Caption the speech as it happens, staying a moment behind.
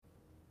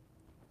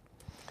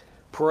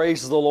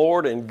Praise the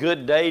Lord and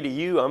good day to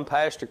you. I'm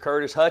Pastor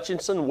Curtis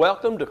Hutchinson.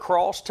 Welcome to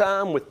Cross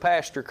Time with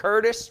Pastor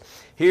Curtis.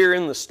 Here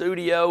in the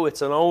studio,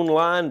 it's an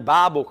online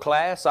Bible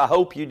class. I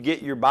hope you'd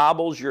get your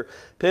Bibles, your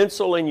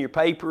pencil, and your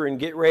paper and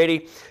get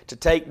ready to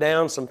take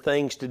down some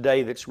things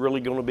today that's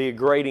really going to be a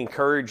great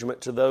encouragement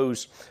to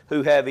those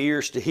who have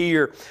ears to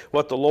hear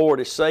what the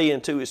Lord is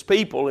saying to His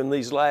people in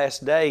these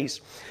last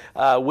days.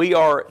 We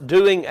are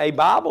doing a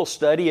Bible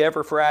study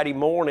every Friday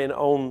morning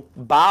on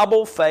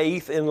Bible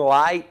faith in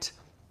light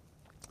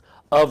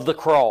of the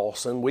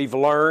cross. And we've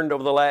learned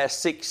over the last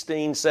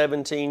 16,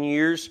 17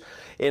 years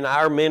in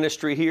our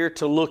ministry here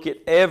to look at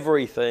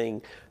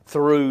everything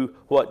through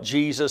what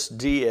Jesus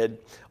did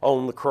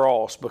on the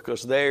cross,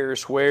 because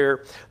there's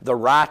where the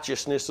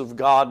righteousness of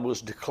God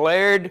was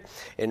declared,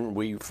 and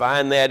we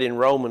find that in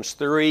Romans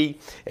 3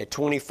 at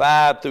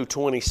 25 through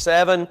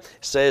 27,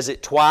 says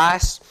it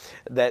twice,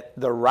 that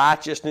the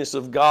righteousness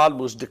of God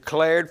was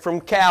declared from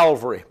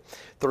Calvary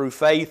through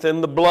faith in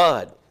the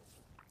blood.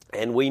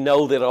 And we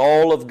know that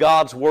all of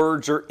God's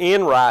words are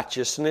in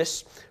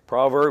righteousness,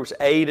 Proverbs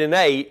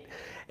 8:8,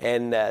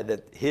 and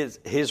that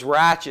His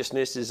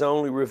righteousness is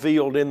only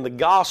revealed in the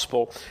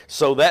gospel.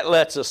 So that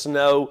lets us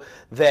know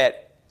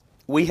that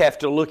we have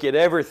to look at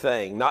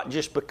everything, not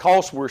just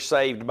because we're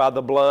saved by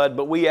the blood,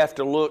 but we have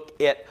to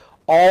look at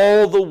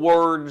all the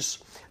words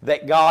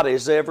that God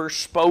has ever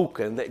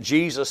spoken, that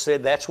Jesus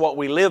said that's what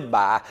we live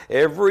by.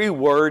 Every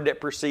word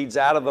that proceeds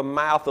out of the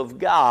mouth of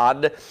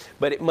God,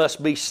 but it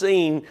must be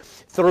seen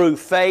through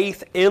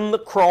faith in the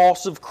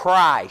cross of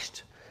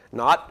Christ,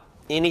 not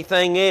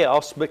anything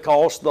else,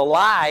 because the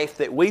life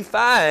that we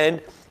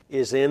find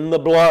is in the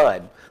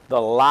blood.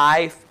 The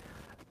life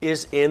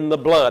is in the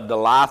blood. The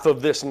life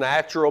of this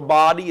natural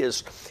body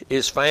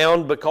is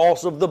found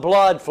because of the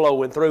blood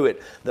flowing through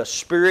it. The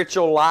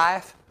spiritual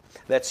life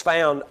that's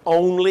found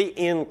only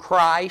in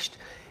Christ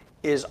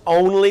is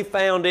only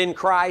found in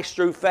Christ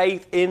through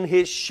faith in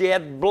His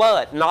shed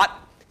blood.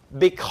 Not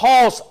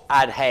because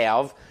I'd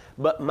have,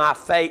 but my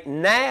faith,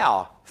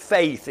 now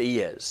faith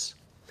is.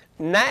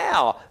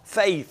 Now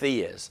faith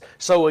is.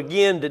 So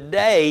again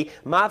today,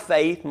 my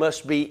faith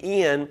must be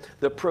in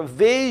the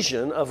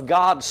provision of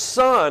God's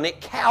Son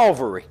at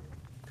Calvary.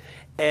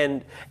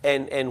 And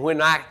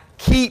when I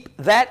keep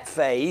that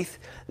faith,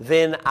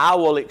 then I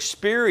will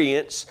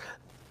experience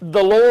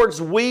the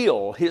Lord's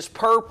will, His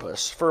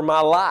purpose for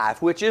my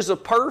life, which is a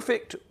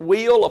perfect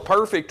will, a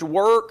perfect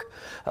work,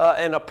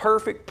 and a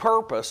perfect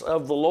purpose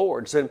of the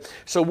Lord's. And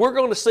so we're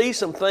going to see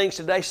some things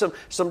today,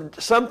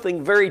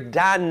 something very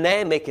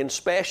dynamic and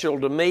special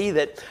to me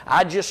that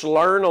I just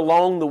learn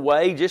along the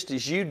way, just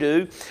as you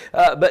do.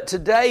 But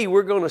today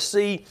we're going to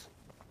see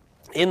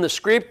in the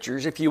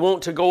Scriptures, if you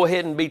want to go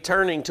ahead and be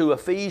turning to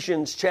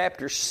Ephesians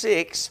chapter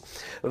 6,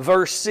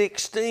 verse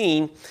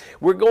 16,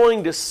 we're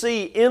going to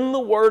see in the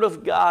Word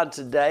of God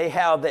today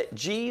how that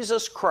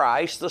Jesus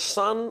Christ, the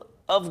Son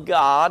of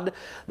God,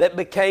 that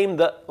became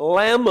the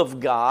Lamb of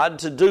God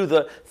to do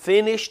the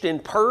finished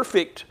and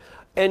perfect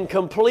and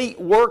complete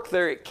work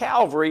there at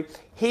Calvary,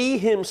 He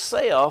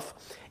Himself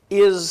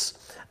is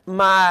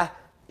my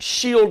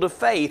shield of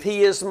faith.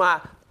 He is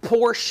my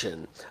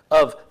portion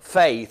of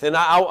faith. And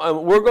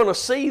we're going to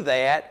see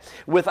that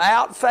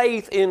without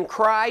faith in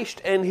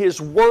Christ and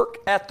His work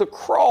at the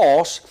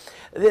cross,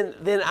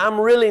 then I'm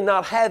really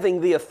not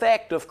having the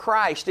effect of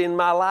Christ in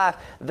my life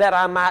that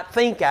I might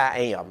think I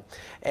am.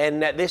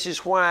 And this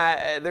is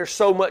why there's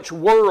so much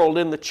world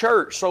in the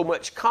church, so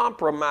much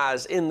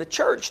compromise in the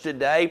church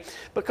today,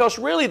 because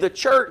really the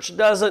church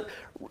doesn't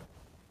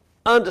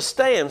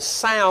understand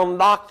sound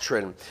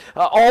doctrine.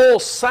 All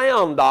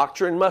sound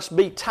doctrine must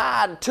be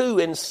tied to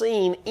and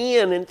seen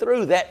in and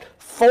through that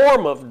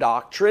form of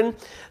doctrine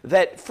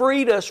that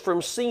freed us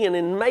from sin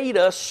and made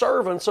us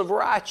servants of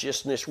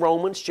righteousness,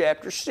 Romans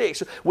chapter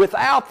 6.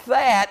 Without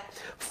that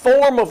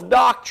form of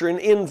doctrine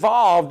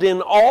involved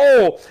in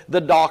all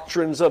the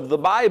doctrines of the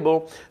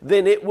Bible,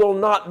 then it will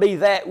not be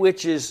that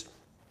which is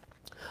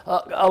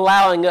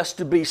allowing us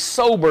to be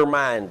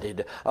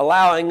sober-minded,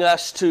 allowing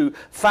us to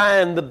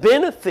find the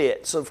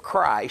benefits of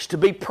Christ, to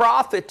be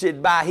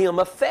profited by Him,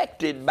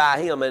 affected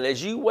by Him. And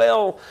as you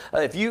well,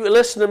 if you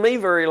listen to me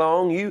very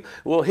long, you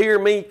will hear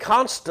me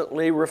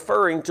constantly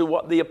referring to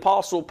what the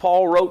Apostle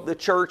Paul wrote the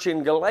church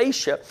in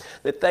Galatia,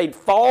 that they'd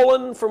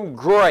fallen from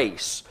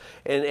grace,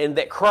 and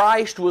that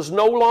Christ was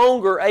no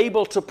longer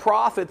able to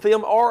profit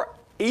them or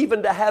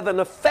even to have an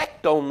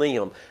effect on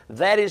them.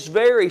 That is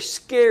very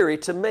scary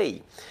to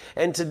me.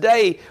 And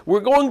today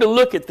we're going to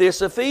look at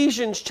this,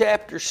 Ephesians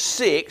chapter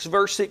 6,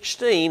 verse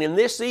 16, and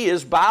this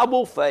is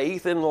Bible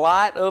Faith in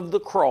Light of the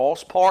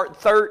Cross, part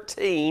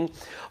 13,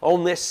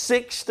 on this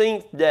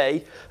 16th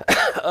day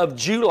of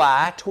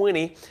July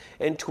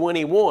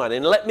 2021.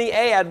 And let me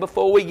add,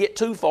 before we get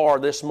too far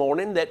this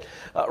morning, that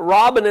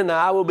Robin and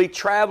I will be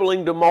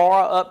traveling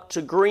tomorrow up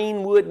to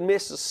Greenwood,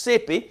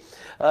 Mississippi,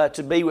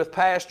 to be with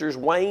Pastors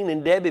Wayne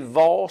and Debbie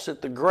Voss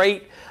at the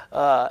great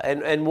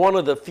and one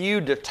of the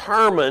few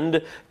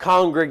determined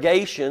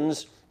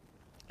congregations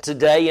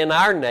today in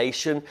our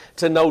nation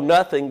to know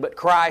nothing but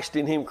Christ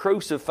and Him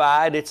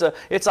crucified. It's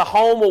a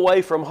home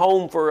away from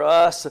home for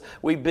us.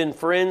 We've been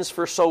friends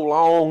for so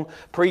long,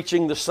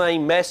 preaching the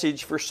same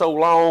message for so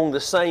long, the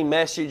same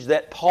message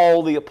that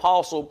Paul the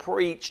Apostle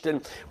preached,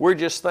 and we're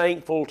just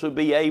thankful to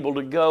be able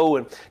to go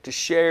and to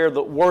share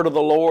the Word of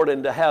the Lord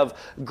and to have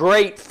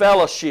great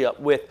fellowship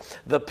with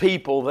the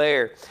people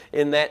there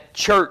in that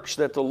church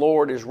that the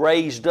Lord has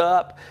raised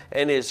up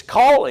and is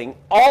calling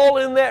all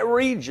in that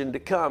region to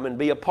come and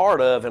be a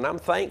part of. And I'm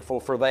thankful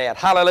for that.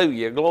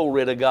 Hallelujah.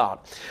 Glory to God.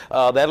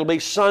 That'll be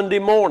Sunday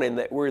morning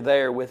that we're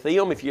there with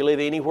them. If you live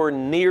anywhere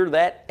near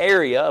that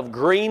area of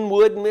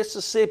Greenwood,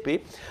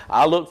 Mississippi,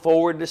 I look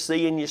forward to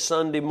seeing you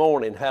Sunday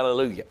morning.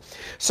 Hallelujah.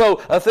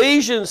 So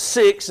Ephesians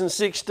 6 and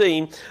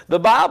 16, the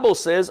Bible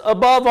says,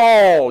 above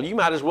all, you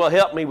might as well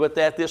help me with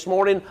that this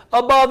morning,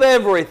 above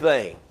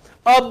everything,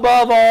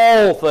 above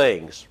all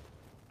things,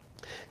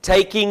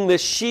 taking the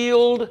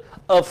shield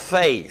of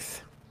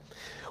faith,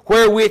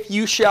 wherewith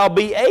you shall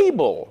be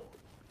able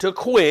to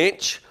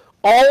quench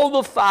all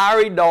the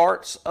fiery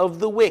darts of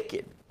the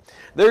wicked.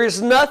 There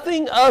is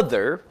nothing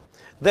other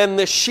than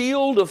the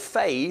shield of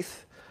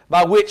faith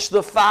by which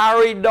the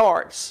fiery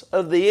darts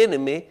of the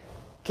enemy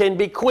can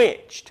be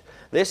quenched.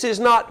 This is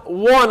not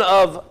one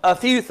of a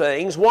few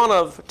things, one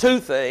of two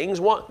things.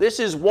 This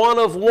is one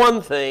of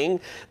one thing.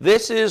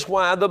 This is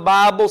why the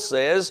Bible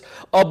says,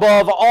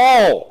 above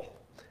all,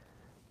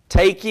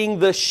 taking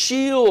the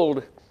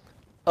shield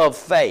of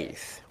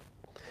faith.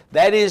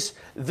 That is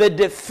the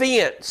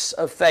defense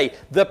of faith,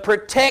 the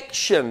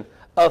protection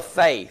of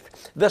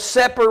faith, the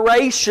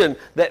separation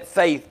that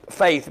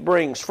faith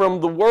brings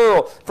from the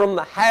world, from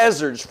the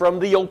hazards, from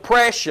the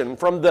oppression,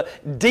 from the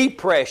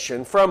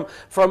depression, from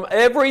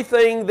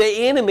everything the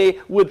enemy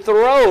would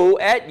throw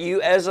at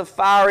you as a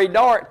fiery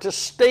dart to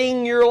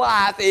sting your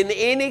life in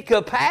any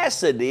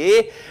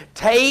capacity.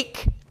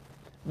 Take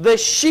the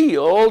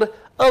shield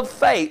of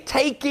faith.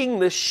 Taking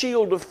the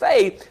shield of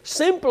faith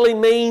simply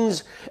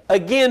means,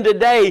 again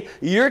today,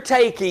 you're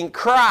taking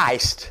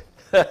Christ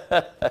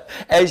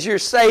as your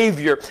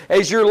Savior,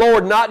 as your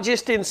Lord, not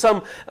just in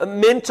some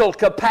mental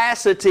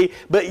capacity,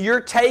 but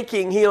you're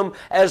taking Him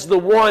as the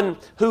one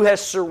who has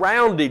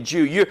surrounded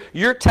you.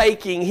 You're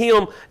taking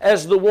Him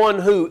as the one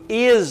who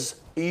is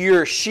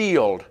your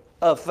shield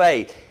of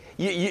faith.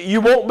 You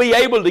won't be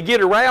able to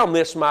get around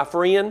this, my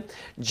friend.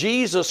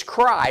 Jesus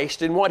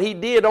Christ and what He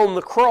did on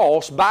the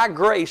cross by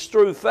grace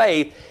through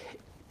faith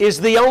is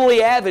the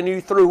only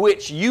avenue through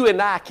which you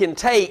and I can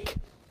take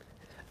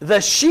the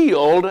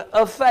shield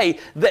of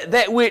faith,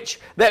 that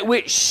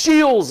which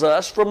shields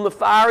us from the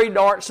fiery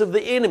darts of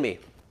the enemy.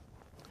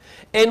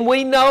 And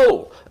we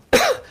know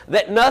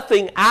that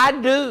nothing I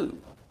do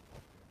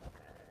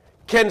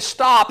can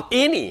stop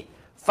any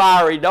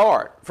fiery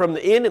dart from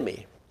the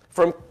enemy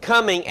from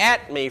coming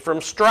at me,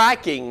 from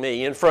striking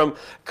me, and from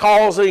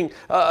causing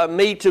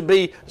me to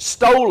be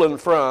stolen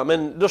from,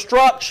 and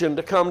destruction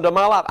to come to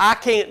my life. I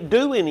can't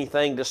do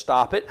anything to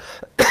stop it.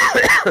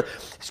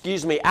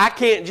 Excuse me. I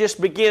can't just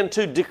begin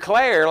to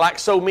declare, like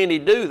so many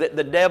do, that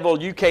the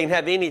devil, you can't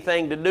have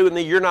anything to do with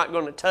me, you're not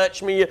going to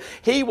touch me.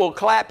 He will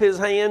clap his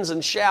hands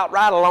and shout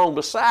right along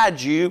beside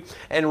you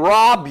and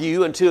rob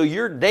you until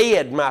you're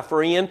dead, my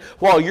friend,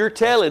 while you're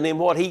telling him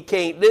what he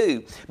can't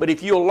do. But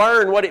if you'll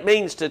learn what it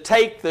means to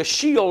take the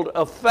shield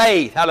of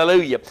faith,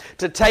 hallelujah,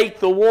 to take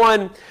the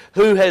one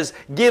who has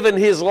given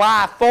his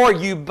life for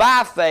you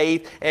by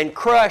faith and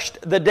crushed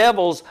the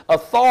devil's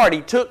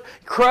authority,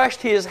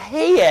 crushed his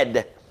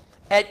head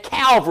at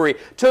Calvary,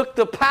 took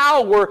the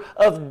power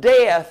of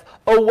death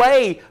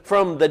away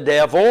from the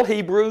devil,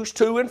 Hebrews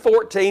 2 and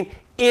 14,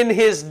 in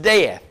his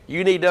death.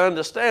 You need to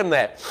understand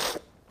that.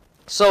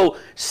 So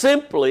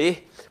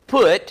simply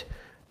put,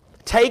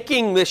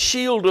 taking the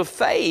shield of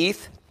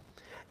faith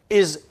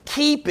is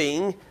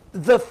keeping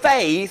the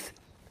faith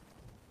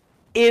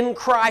in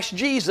Christ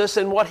Jesus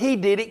and what He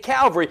did at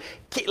Calvary.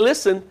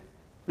 Listen,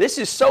 this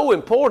is so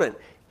important.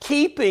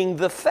 Keeping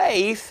the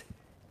faith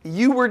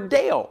you were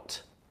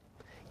dealt.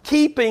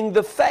 Keeping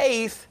the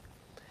faith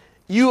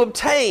you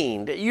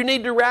obtained. You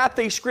need to write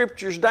these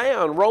scriptures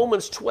down.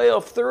 Romans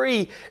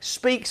 12:3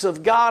 speaks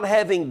of God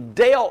having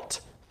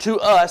dealt to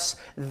us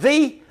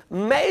the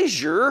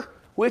measure,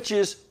 which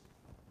is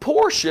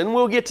portion,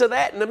 we'll get to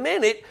that in a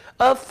minute,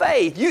 of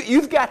faith.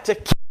 You've got to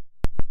keep.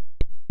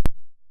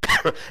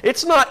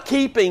 It's not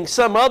keeping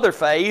some other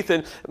faith,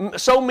 and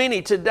so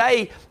many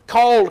today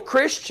called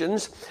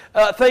Christians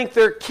think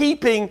they're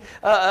keeping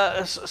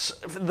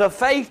the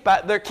faith,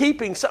 they're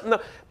keeping something.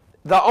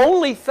 The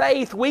only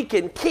faith we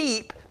can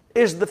keep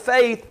is the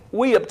faith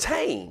we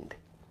obtained.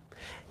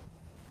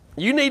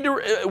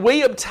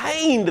 We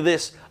obtained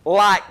this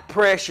like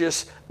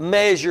precious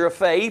measure of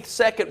faith,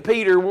 2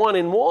 Peter 1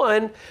 and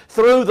 1,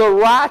 through the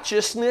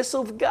righteousness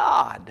of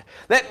God.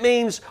 That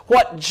means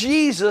what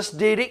Jesus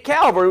did at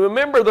Calvary.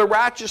 Remember, the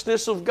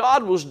righteousness of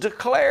God was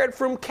declared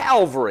from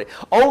Calvary,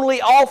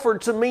 only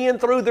offered to men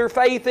through their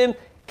faith in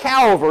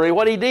Calvary,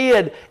 what He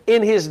did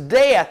in His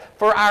death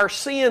for our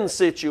sin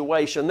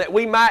situation, that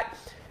we might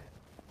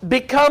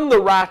become the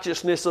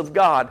righteousness of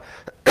God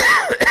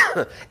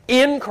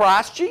in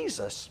Christ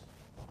Jesus.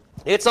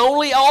 It's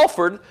only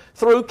offered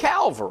through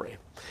Calvary.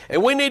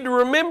 And we need to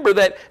remember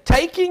that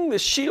taking the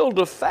shield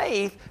of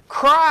faith,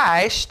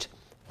 Christ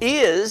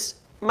is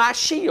my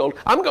shield.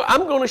 I'm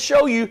going to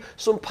show you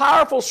some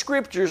powerful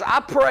scriptures.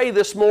 I pray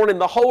this morning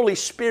the Holy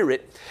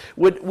Spirit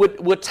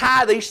would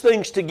tie these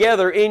things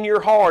together in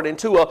your heart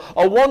into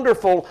a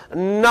wonderful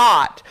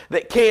knot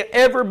that can't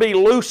ever be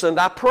loosened.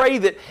 I pray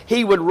that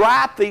He would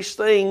write these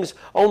things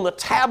on the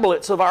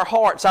tablets of our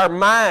hearts, our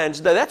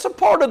minds. Now, that's a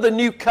part of the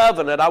new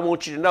covenant. I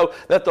want you to know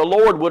that the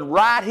Lord would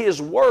write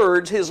His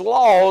words, His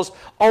laws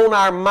on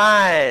our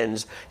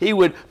minds. He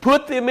would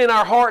put them in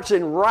our hearts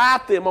and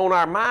write them on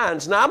our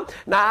minds. Now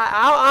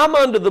I'm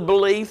under the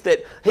belief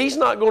that He's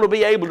not going to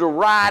be able to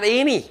write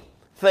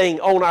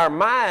anything on our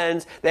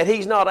minds that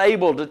He's not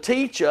able to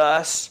teach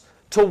us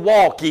to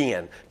walk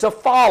in, to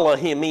follow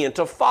Him in,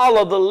 to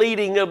follow the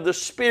leading of the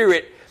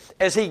Spirit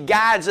as He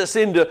guides us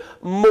into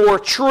more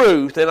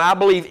truth. And I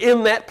believe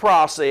in that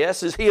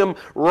process is Him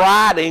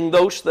writing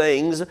those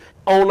things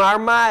on our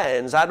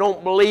minds. I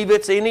don't believe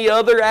it's any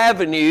other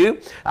avenue.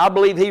 I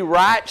believe He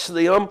writes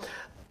them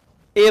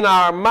in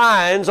our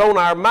minds, on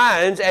our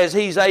minds, as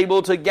He's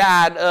able to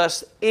guide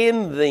us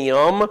in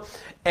them.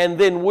 And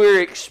then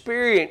we're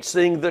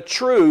experiencing the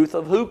truth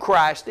of who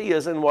Christ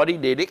is and what He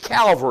did at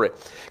Calvary.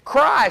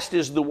 Christ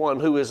is the one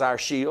who is our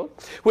shield.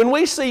 When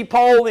we see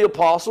Paul the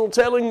Apostle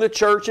telling the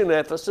church in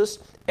Ephesus,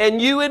 and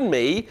you and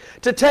me,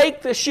 to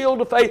take the shield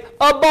of faith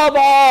above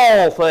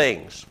all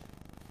things.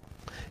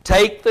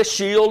 Take the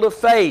shield of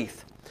faith.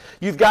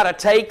 You've got to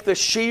take the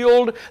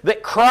shield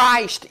that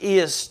Christ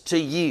is to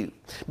you.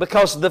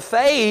 Because the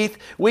faith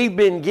we've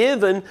been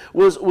given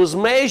was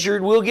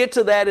measured, we'll get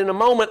to that in a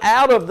moment,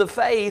 out of the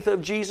faith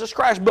of Jesus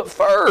Christ. But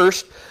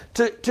first,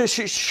 to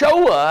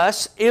show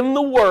us in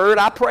the Word,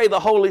 I pray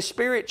the Holy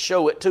Spirit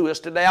show it to us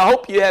today. I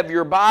hope you have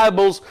your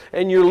Bibles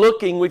and you're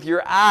looking with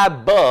your eye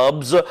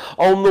bulbs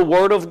on the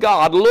Word of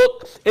God.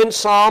 Look in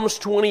Psalms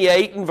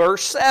 28 and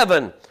verse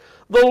 7.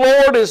 The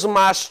Lord is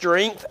my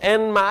strength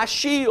and my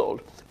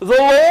shield. The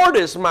Lord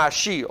is my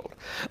shield.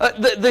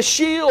 The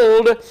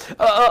shield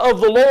of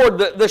the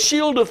Lord, the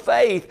shield of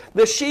faith,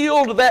 the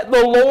shield that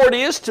the Lord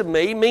is to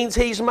me means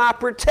He's my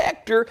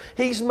protector,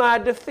 He's my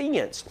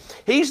defense.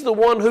 He's the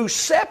one who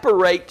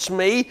separates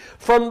me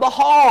from the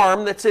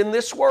harm that's in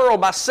this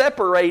world by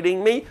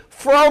separating me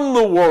from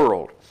the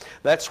world.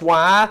 That's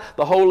why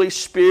the Holy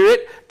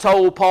Spirit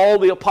told Paul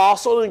the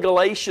Apostle in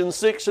Galatians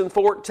 6 and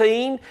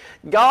 14,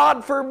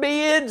 God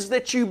forbids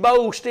that you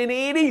boast in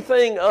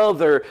anything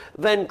other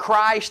than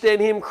Christ and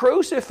Him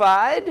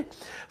crucified.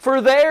 For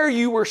there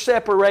you were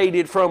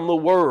separated from the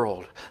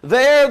world.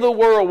 There the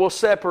world was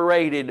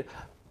separated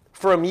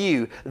from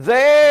you.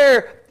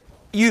 There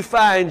you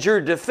find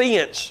your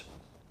defense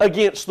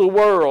against the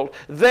world.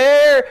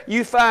 There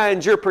you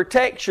find your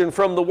protection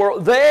from the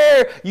world.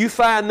 There you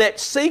find that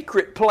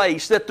secret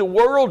place that the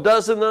world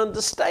doesn't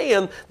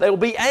understand. They'll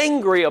be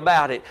angry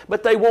about it,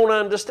 but they won't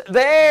understand.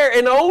 There,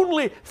 and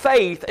only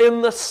faith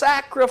in the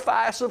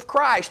sacrifice of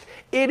Christ.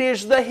 It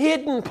is the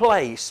hidden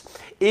place.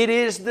 It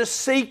is the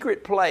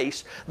secret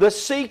place. The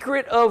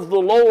secret of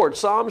the Lord.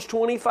 Psalms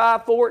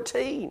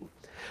 25:14.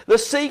 The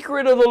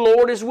secret of the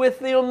Lord is with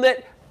them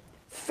that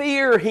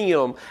fear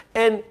Him,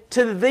 and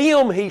to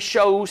them He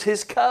shows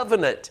His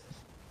covenant.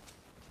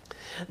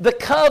 The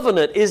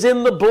covenant is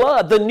in the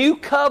blood. The new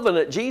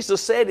covenant,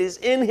 Jesus said, is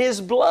in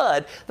His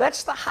blood.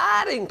 That's the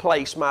hiding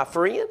place, my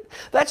friend.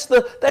 That's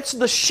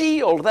the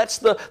shield. That's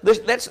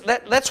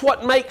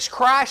what makes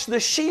Christ the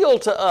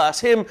shield to us.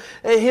 Him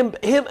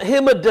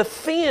a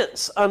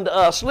defense unto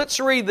us.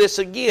 Let's read this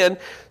again.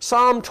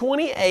 Psalm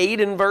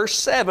 28 and verse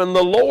 7.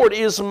 The Lord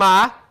is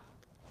my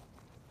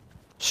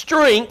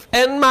strength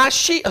and my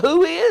shield.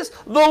 Who is?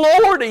 The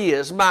Lord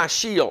is my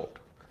shield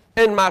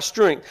and my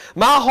strength.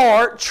 My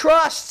heart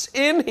trusts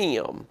in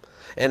Him,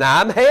 and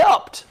I'm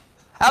helped.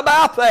 How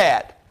about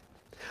that?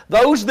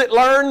 Those that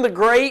learn the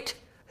great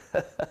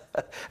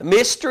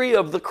mystery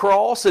of the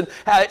cross and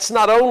how it's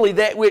not only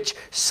that which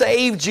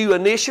saved you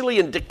initially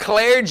and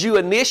declared you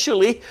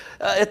initially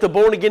at the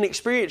born-again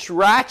experience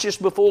righteous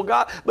before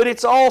God, but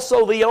it's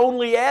also the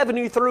only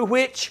avenue through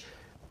which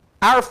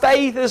our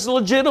faith is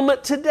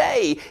legitimate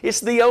today. It's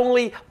the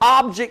only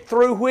object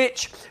through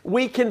which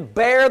we can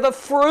bear the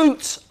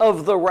fruits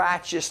of the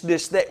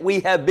righteousness that we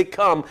have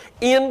become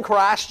in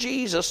Christ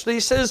Jesus. He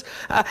says,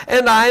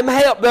 and I am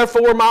helped,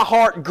 therefore my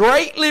heart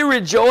greatly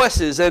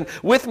rejoices, and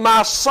with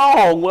my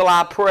song will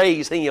I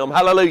praise Him.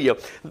 Hallelujah.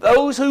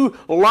 Those who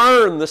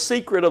learn the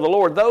secret of the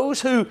Lord,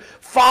 those who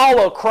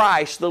follow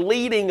Christ, the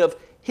leading of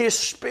His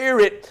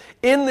Spirit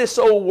in this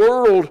old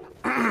world,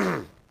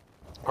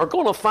 are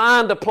going to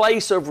find a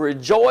place of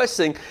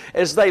rejoicing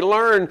as they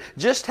learn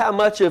just how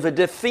much of a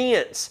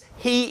defense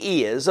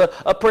He is,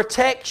 a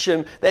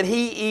protection that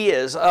He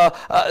is,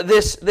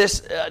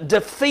 this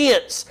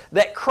defense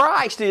that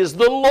Christ is.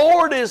 The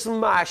Lord is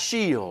my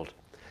shield.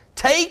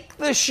 Take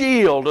the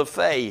shield of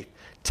faith.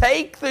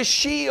 Take the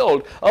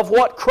shield of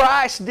what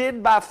Christ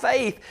did by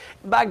faith,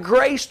 by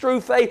grace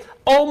through faith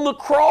on the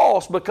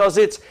cross, because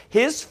it's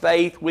His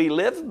faith we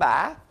live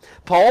by.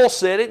 Paul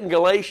said it in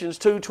Galatians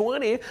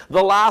 2:20,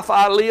 the life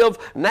I live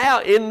now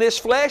in this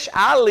flesh,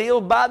 I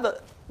live by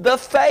the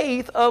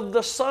faith of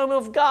the Son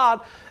of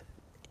God.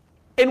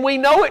 And we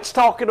know it's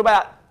talking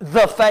about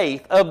the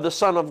faith of the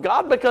Son of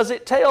God because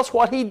it tells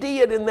what He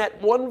did in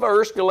that one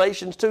verse,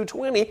 Galatians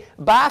 2:20,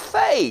 by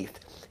faith.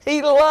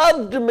 He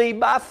loved me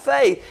by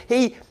faith.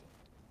 He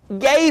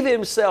gave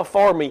Himself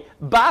for me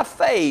by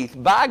faith,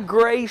 by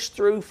grace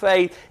through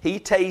faith. He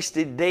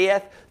tasted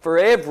death for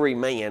every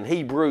man,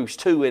 Hebrews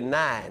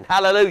 2:9.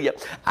 Hallelujah.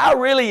 I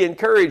really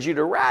encourage you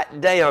to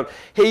write down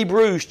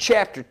Hebrews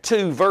chapter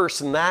 2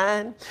 verse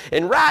 9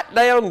 and write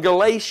down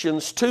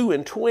Galatians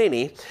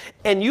 2:20,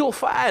 and you'll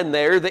find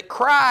there that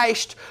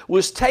Christ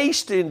was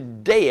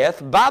tasting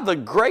death by the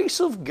grace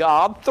of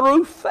God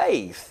through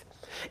faith.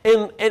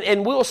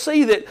 And we'll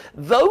see that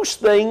those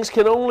things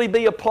can only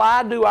be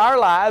applied to our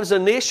lives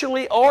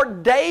initially or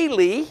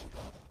daily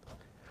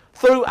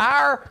through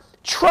our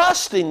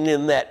trusting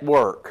in that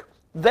work.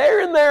 There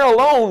and there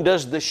alone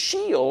does the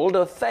shield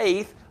of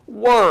faith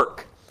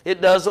work.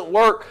 It doesn't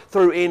work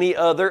through any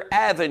other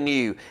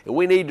avenue. And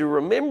we need to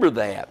remember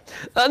that.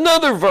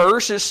 Another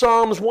verse is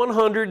Psalms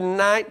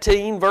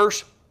 119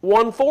 verse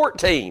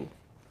 114.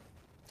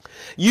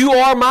 You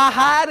are my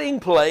hiding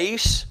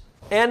place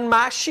and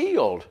my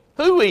shield.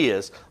 Who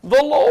is?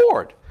 The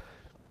Lord.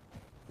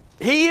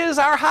 He is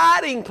our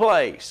hiding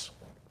place.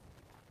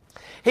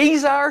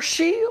 He's our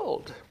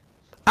shield.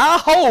 I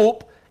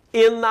hope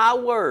in thy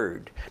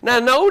word. Now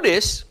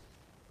notice,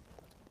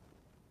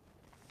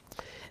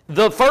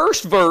 the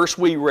first verse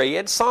we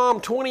read, Psalm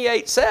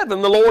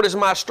 28:7, the Lord is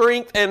my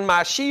strength and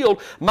my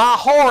shield. My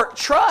heart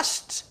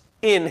trusts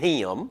in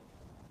Him,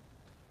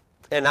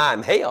 and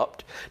I'm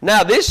helped.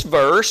 Now this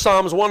verse,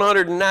 Psalms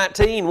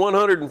 119,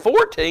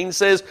 114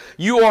 says,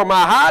 you are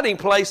my hiding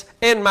place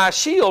and my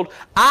shield.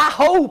 I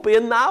hope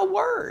in thy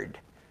word.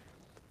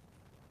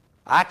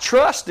 I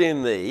trust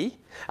in thee.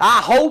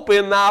 I hope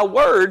in thy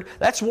word.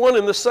 That's one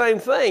and the same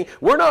thing.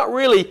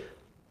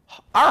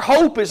 Our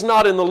hope is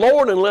not in the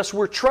Lord unless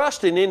we're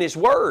trusting in His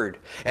word.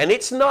 And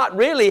it's not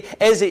really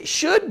as it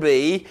should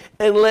be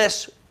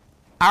unless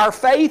our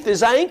faith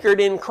is anchored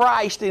in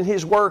Christ and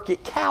His work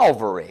at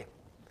Calvary.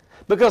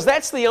 Because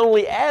that's the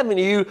only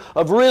avenue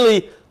of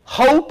really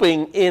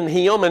hoping in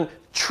Him and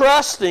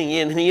trusting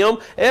in Him.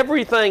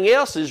 Everything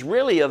else is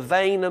really a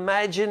vain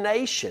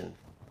imagination.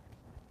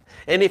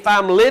 And if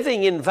I'm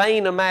living in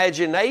vain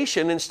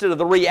imagination instead of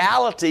the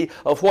reality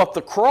of what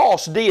the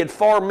cross did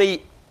for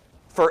me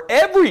for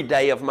every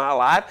day of my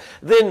life,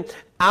 then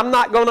I'm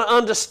not going to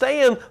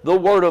understand the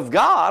Word of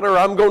God, or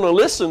I'm going to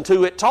listen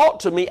to it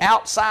taught to me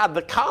outside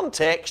the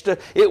context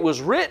it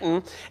was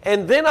written,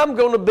 and then I'm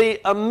going to be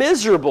a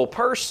miserable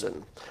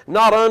person,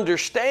 not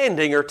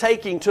understanding or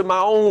taking to my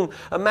own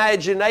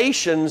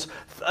imaginations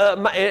how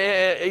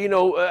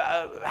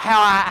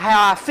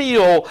I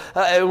feel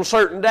on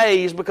certain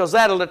days, because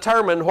that'll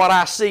determine what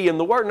I see in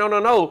the Word.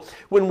 No.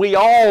 When we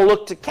all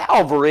look to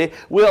Calvary,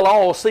 we'll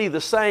all see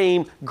the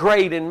same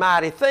great and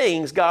mighty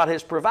things God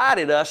has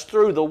provided us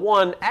through the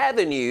one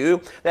avenue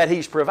that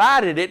He's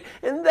provided it,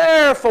 and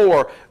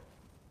therefore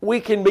we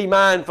can be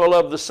mindful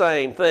of the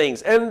same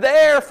things. And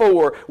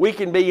therefore, we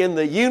can be in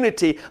the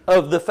unity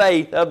of the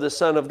faith of the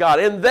Son of God.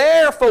 And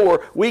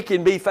therefore, we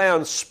can be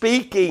found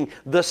speaking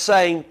the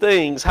same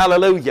things.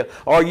 Hallelujah.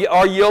 Are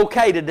you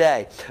okay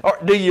today? Or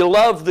do you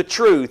love the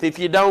truth? If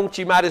you don't,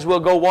 you might as well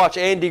go watch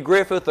Andy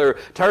Griffith or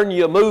turn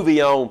you a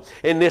movie on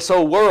in this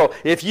whole world.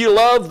 If you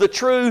love the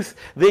truth,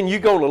 then you're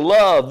going to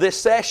love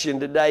this session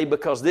today,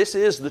 because this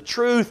is the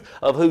truth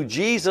of who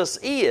Jesus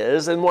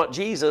is and what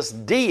Jesus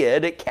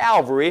did at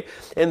Calvary.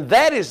 And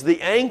that is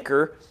the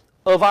anchor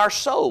of our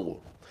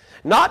soul.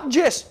 Not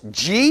just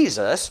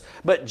Jesus,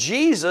 but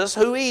Jesus,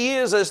 who He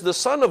is as the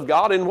Son of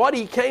God and what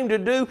He came to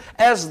do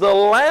as the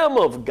Lamb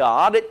of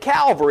God at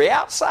Calvary.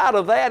 Outside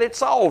of that,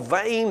 it's all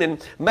vain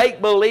and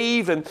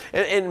make-believe,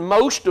 and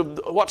most of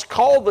what's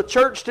called the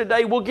church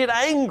today will get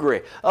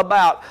angry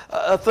about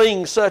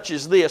things such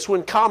as this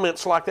when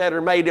comments like that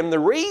are made. And the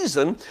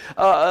reason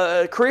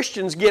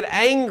Christians get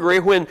angry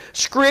when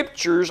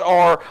Scriptures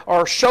are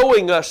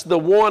showing us the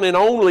one and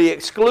only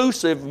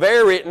exclusive,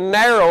 very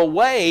narrow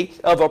way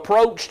of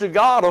approach to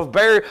God,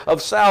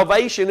 of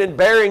salvation and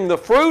bearing the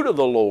fruit of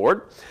the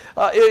Lord,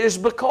 is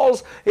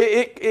because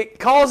it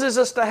causes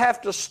us to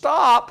have to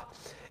stop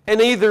and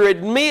either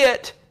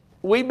admit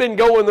we've been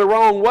going the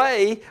wrong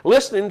way,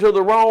 listening to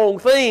the wrong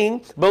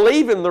thing,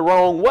 believing the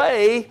wrong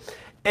way,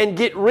 and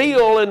get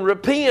real and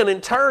repent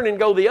and turn and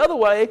go the other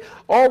way,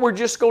 or we're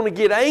just going to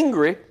get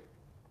angry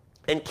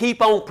and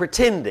keep on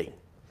pretending.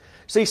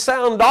 See,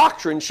 sound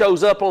doctrine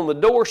shows up on the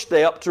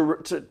doorstep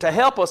to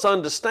help us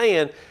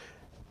understand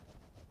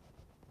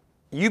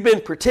you've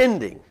been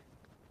pretending.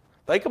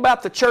 Think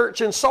about the church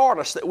in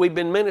Sardis that we've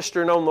been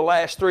ministering on the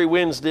last 3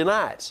 Wednesday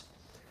nights.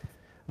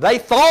 They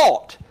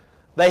thought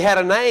They had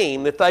a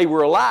name that they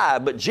were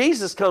alive, but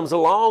Jesus comes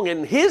along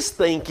and his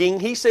thinking,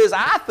 he says,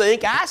 I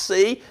think, I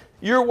see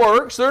your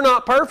works. They're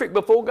not perfect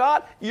before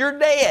God. You're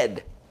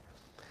dead.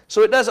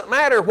 So it doesn't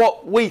matter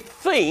what we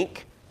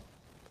think.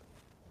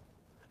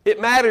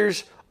 It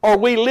matters, are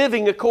we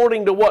living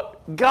according to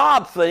what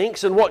God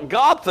thinks, and what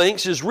God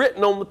thinks is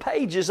written on the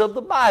pages of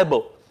the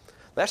Bible.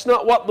 That's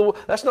not what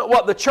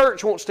the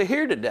church wants to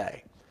hear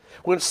today.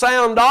 When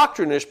sound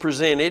doctrine is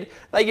presented,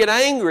 they get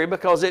angry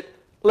because it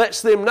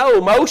lets them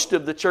know most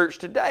of the church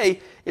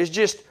today is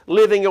just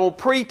living on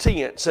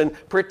pretense and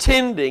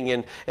pretending,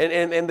 and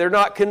they're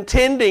not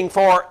contending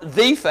for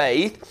the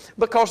faith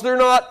because they're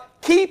not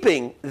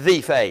keeping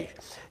the faith.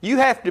 You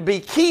have to be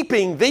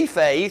keeping the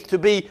faith to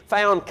be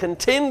found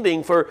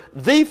contending for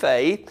the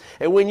faith.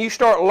 And when you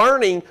start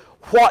learning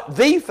what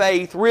the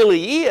faith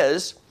really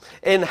is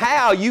and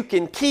how you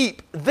can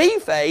keep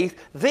the faith,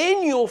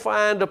 then you'll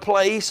find a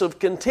place of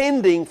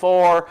contending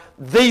for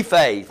the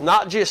faith,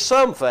 not just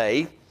some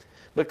faith.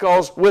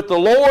 Because with the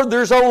Lord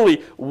there's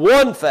only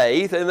one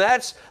faith, and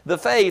that's the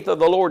faith of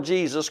the Lord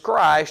Jesus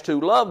Christ,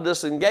 who loved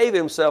us and gave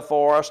Himself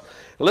for us.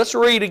 Let's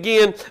read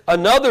again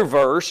another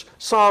verse,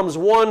 Psalms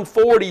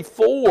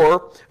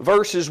 144,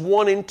 verses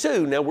 1 and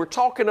 2. Now we're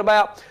talking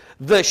about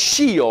the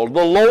shield,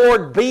 the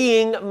Lord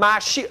being my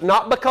shield.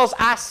 Not because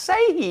I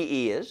say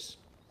He is,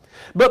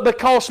 but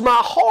because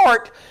my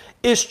heart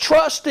is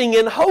trusting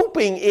and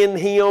hoping in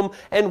Him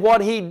and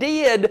what He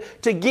did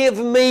to give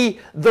me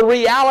the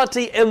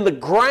reality and the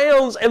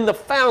grounds and the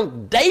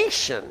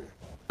foundation,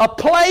 a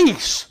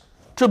place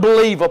to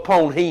believe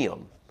upon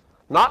Him.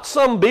 Not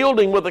some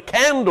building with a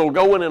candle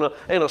going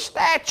in a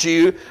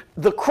statue,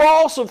 the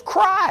cross of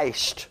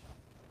Christ.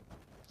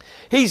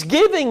 He's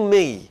giving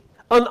me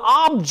an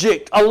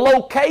object, a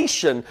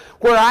location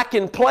where I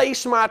can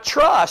place my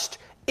trust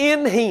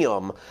in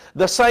Him,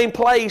 the same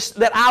place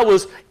that I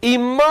was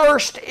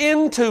immersed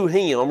into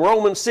Him.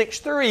 Romans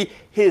 6:3,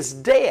 His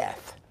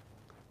death.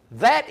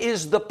 That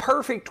is the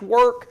perfect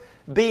work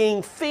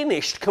being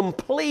finished,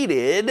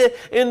 completed,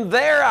 and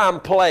there I'm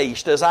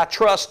placed as I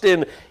trust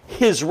in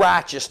His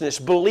righteousness,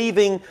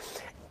 believing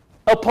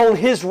upon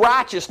His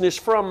righteousness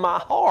from my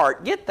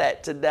heart. Get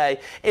that today.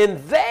 And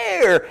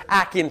there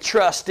I can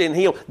trust in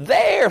Him.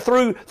 There,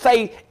 through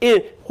faith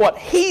in what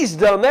He's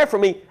done there for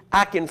me,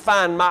 I can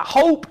find my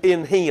hope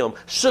in Him,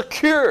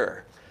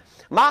 secure.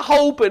 My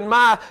hope and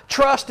my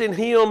trust in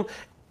Him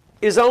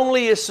is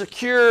only as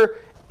secure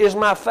as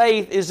my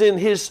faith is in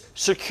His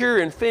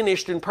secure and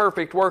finished and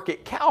perfect work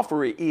at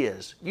Calvary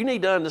is. You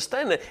need to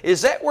understand that.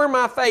 Is that where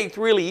my faith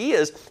really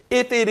is?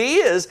 If it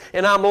is,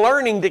 and I'm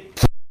learning to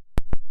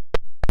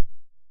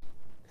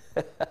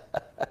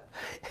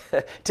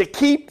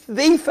keep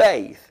the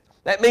faith,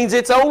 that means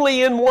it's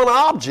only in one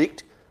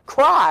object,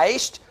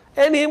 Christ,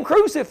 and Him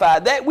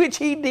crucified, that which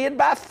He did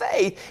by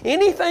faith.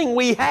 Anything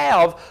we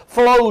have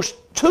flows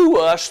to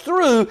us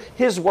through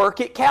His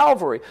work at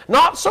Calvary.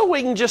 Not so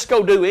we can just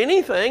go do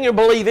anything or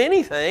believe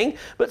anything,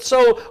 but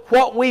so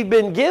what we've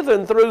been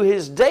given through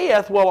His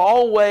death will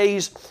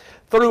always,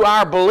 through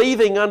our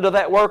believing under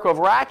that work of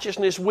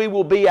righteousness, we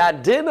will be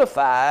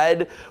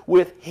identified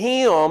with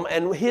Him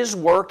and His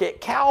work at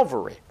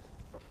Calvary.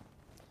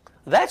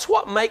 That's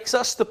what makes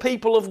us the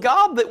people of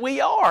God that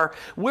we are.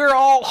 We're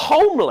all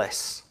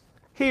homeless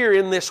here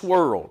in this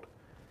world.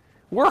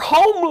 We're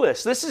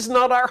homeless. This is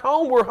not our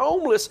home. We're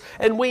homeless,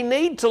 and we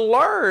need to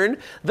learn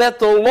that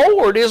the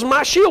Lord is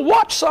my shield.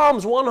 Watch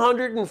Psalms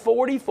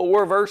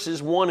 144,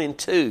 verses 1 and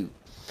 2.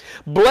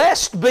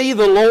 Blessed be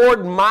the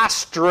Lord my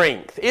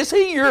strength. Is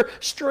He your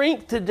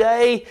strength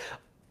today?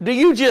 Do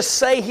you just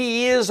say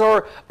He is,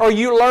 or are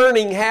you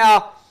learning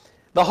how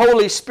the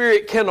Holy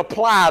Spirit can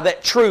apply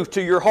that truth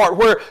to your heart,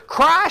 where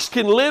Christ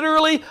can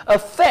literally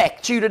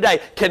affect you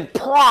today, can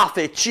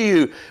profit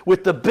you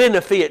with the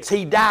benefits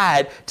He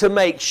died to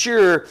make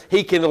sure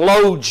He can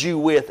load you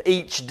with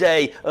each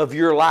day of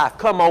your life?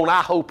 Come on,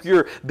 I hope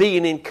you're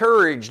being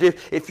encouraged.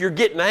 If you're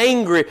getting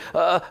angry,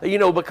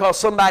 because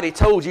somebody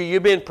told you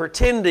you've been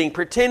pretending,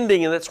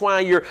 and that's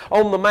why you're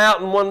on the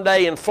mountain one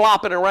day and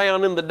flopping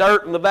around in the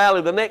dirt in the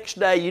valley the next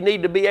day, you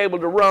need to be able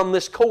to run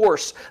this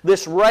course,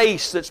 this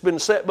race that's been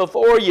set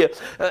before you,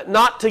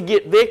 not to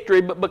get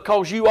victory, but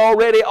because you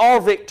already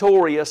are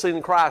victorious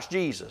in Christ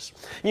Jesus.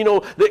 You know,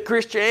 that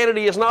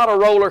Christianity is not a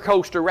roller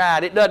coaster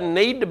ride. It doesn't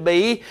need to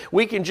be.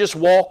 We can just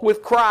walk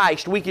with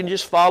Christ. We can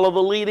just follow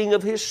the leading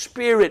of His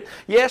Spirit.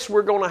 Yes,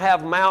 we're going to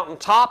have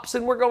mountaintops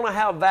and we're going to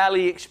have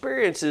valley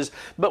experiences,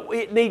 but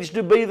it needs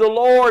to be the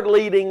Lord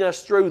leading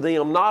us through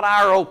them, not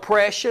our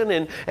oppression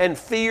and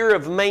fear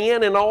of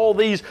man and all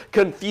these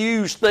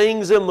confused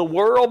things in the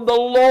world. The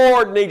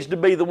Lord needs to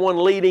be the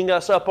one leading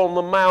us up on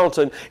the mountain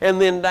mountain and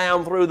then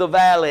down through the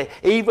valley,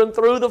 even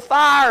through the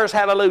fires,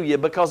 hallelujah.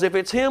 Because if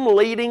it's Him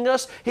leading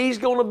us, He's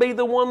going to be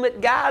the one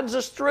that guides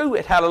us through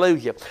it,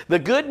 hallelujah. The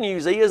good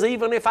news is,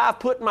 even if I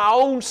put my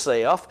own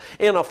self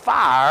in a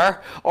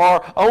fire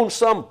or on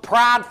some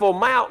prideful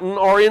mountain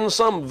or in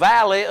some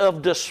valley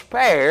of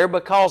despair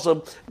because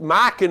of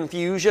my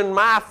confusion,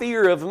 my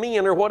fear of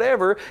men or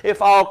whatever,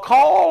 if I'll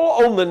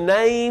call on the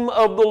name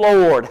of the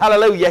Lord,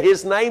 hallelujah,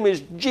 His name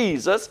is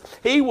Jesus,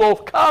 He will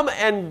come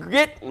and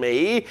get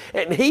me,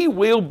 and He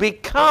will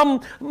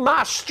become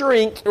my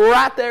strength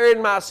right there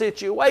in my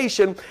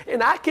situation,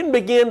 and I can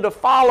begin to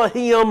follow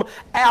Him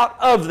out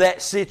of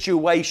that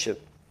situation.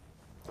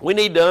 We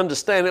need to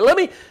understand it. Let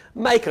me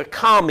make a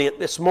comment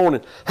this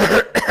morning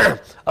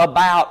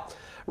about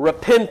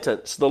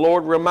repentance. The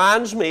Lord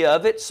reminds me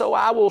of it, so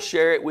I will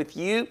share it with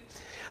you.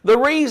 The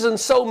reason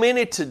so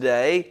many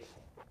today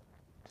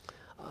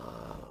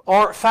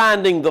aren't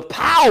finding the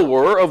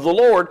power of the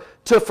Lord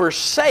to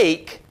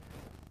forsake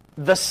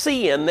the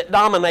sin that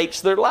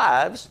dominates their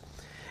lives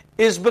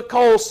is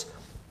because,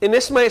 and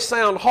this may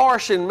sound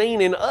harsh and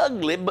mean and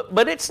ugly,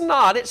 but it's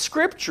not. It's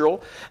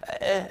scriptural.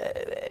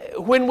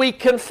 When we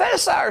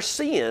confess our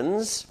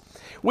sins,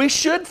 we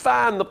should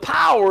find the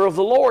power of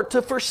the Lord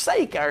to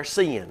forsake our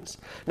sins.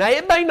 Now,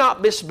 it may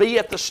not just be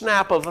at the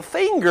snap of a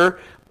finger,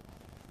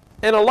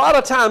 and a lot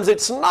of times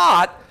it's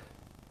not,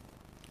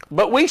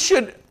 but we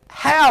should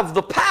have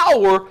the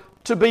power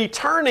to be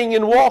turning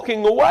and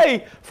walking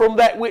away from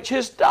that which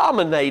has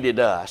dominated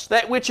us,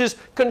 that which has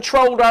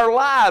controlled our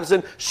lives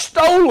and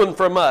stolen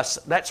from us.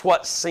 That's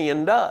what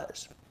sin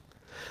does.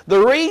 The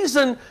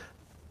reason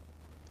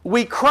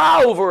we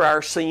cry over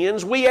our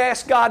sins, we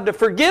ask God to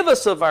forgive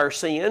us of our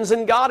sins,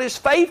 and God is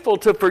faithful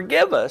to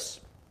forgive us.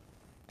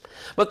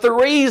 But the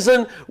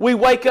reason we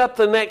wake up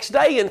the next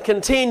day and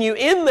continue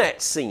in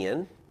that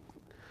sin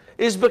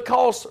is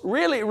because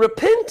really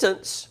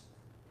repentance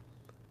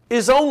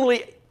is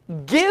only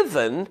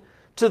given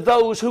to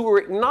those who are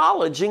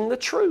acknowledging the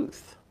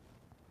truth.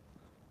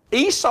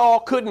 Esau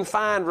couldn't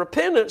find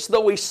repentance,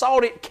 though he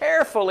sought it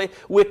carefully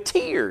with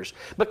tears,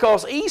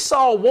 because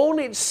Esau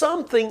wanted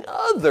something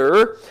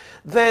other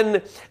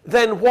than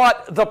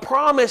what the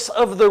promise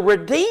of the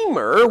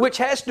Redeemer, which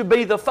has to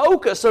be the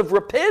focus of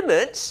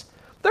repentance.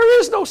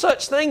 There is no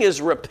such thing as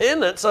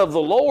repentance of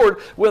the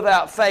Lord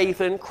without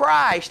faith in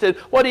Christ and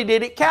what He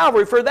did at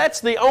Calvary. For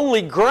that's the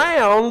only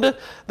ground,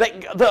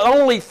 the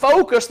only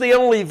focus, the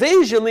only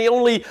vision, the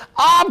only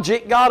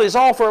object God has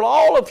offered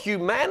all of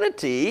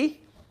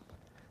humanity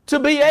to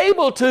be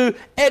able to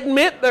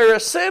admit they're a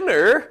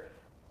sinner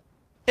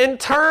and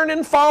turn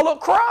and follow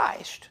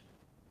Christ.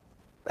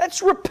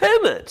 That's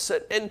repentance.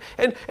 And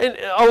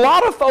a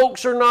lot of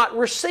folks are not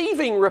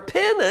receiving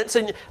repentance.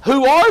 And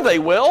who are they?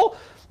 Well,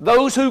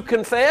 those who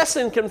confess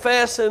and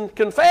confess and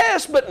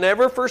confess, but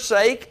never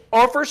forsake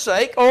or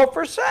forsake or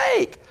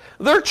forsake.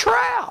 They're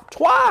trapped.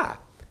 Why?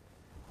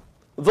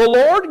 The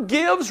Lord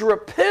gives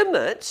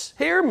repentance,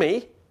 hear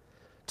me,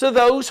 to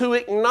those who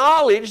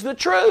acknowledge the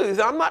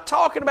truth. I'm not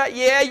talking about,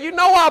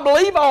 I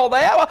believe all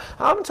that.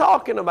 I'm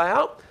talking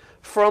about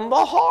from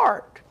the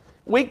heart.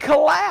 We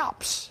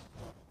collapse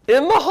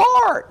in the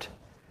heart.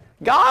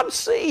 God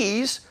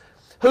sees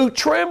who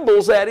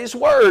trembles at His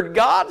word.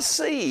 God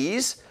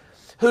sees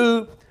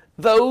who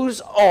those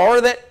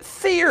are that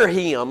fear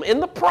Him in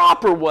the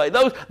proper way.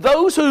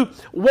 Those who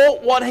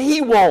want what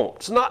He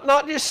wants.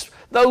 Not just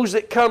those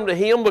that come to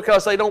Him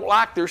because they don't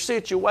like their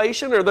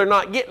situation or they're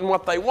not getting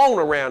what they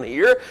want around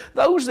here.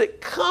 Those that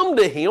come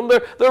to Him,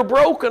 they're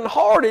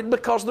brokenhearted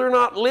because they're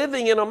not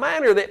living in a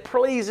manner that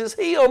pleases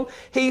Him.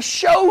 He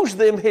shows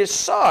them His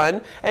Son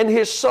and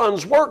His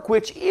Son's work,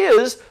 which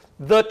is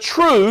the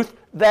truth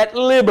that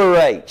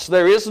liberates.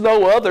 There is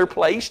no other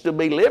place to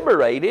be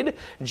liberated.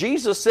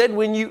 Jesus said,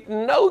 when you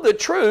know the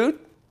truth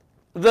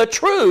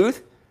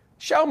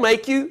shall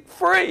make you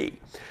free.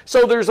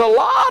 So there's a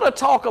lot of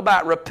talk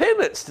about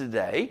repentance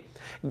today.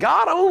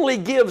 God only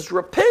gives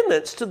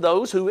repentance to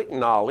those who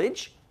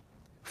acknowledge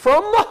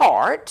from the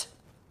heart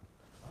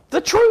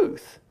the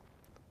truth.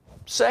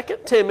 2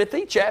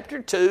 Timothy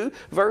chapter 2,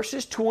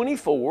 verses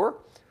 24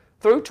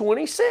 through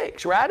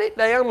 26. Write it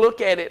down,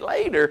 look at it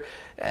later.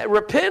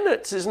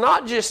 Repentance is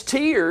not just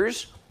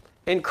tears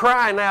and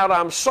crying out,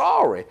 I'm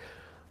sorry.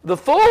 The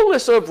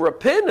fullness of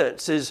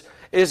repentance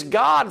is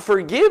God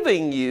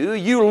forgiving you,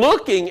 you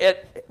looking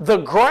at the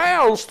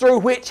grounds through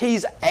which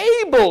He's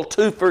able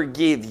to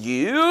forgive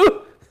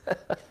you.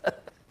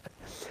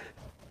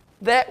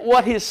 That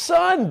what His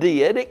Son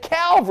did at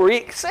Calvary,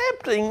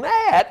 accepting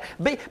that,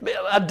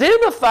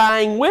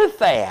 identifying with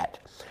that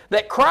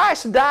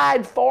Christ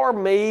died for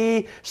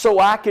me so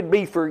I could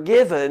be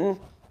forgiven.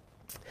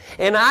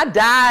 And I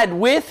died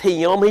with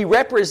Him. He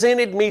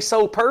represented me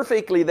so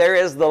perfectly there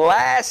as the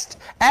last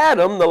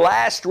Adam, the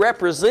last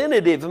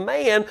representative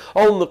man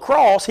on the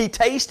cross. He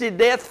tasted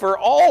death for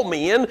all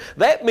men.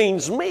 That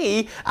means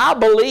me. I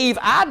believe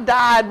I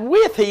died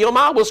with Him.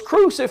 I was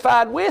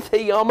crucified with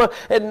Him.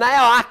 And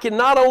now I can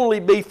not only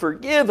be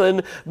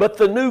forgiven, but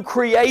the new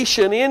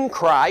creation in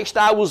Christ.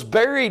 I was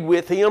buried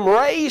with Him,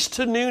 raised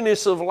to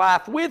newness of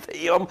life with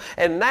Him.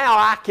 And now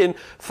I can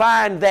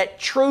find that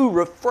true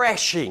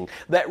refreshing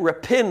that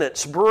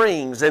repentance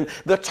brings, and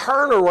the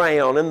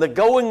turnaround and the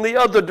going the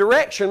other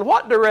direction.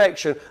 What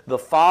direction? The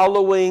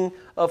following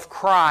of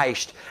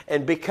Christ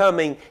and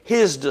becoming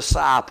His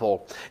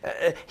disciple,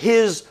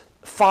 His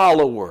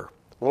follower.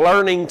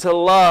 Learning to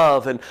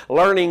love and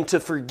learning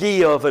to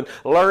forgive and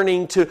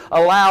learning to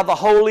allow the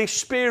Holy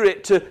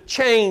Spirit to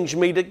change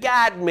me, to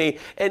guide me,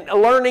 and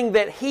learning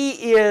that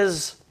He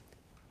is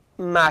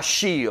my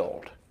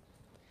shield.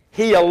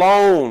 He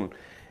alone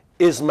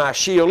is my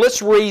shield.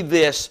 Let's read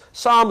this.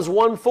 Psalms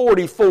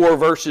 144,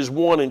 verses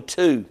 1 and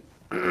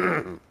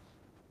 2.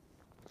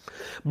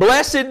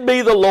 Blessed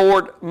be the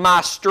Lord my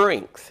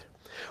strength,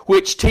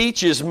 which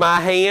teaches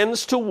my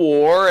hands to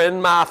war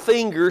and my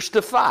fingers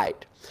to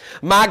fight.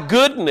 My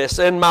goodness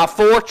and my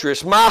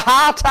fortress, my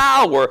high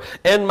tower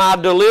and my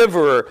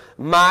deliverer,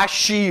 my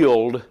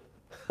shield.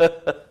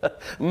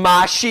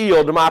 My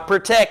shield, my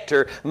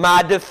protector,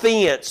 my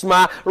defense,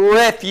 my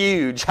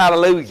refuge.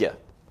 Hallelujah.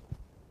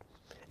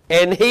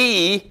 And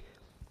He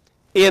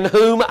in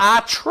whom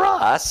I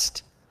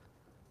trust,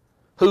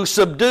 who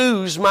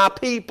subdues my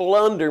people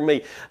under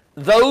me.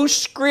 Those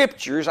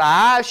scriptures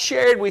I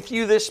shared with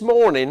you this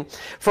morning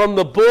from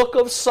the book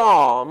of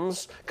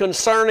Psalms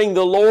concerning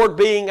the Lord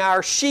being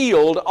our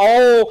shield,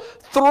 all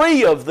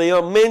three of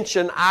them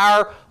mention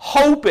our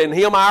hope in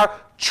Him, our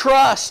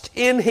trust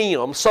in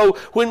Him. So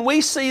when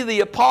we see the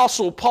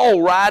Apostle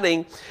Paul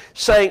writing,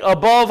 saying,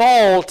 above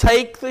all,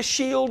 take the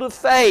shield of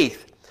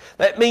faith,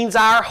 that means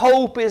our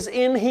hope is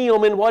in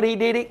Him and what He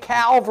did at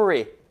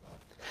Calvary.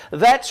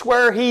 That's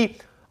where He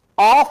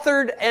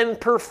authored and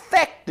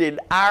perfected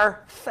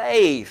our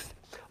faith.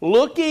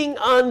 Looking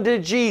unto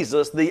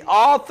Jesus, the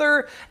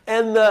author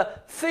and the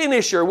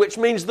finisher, which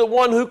means the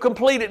one who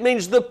completed,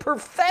 means the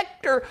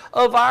perfecter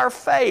of our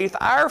faith.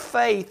 Our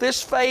faith,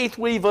 this faith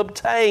we've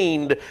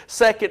obtained,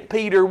 2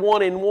 Peter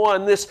 1 and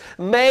 1, this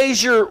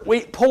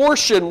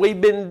portion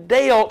we've been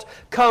dealt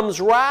comes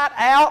right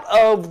out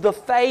of the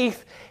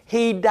faith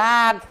He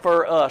died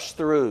for us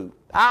through.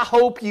 I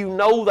hope you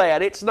know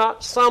that. It's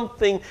not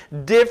something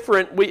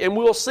different, and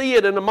we'll see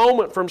it in a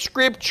moment from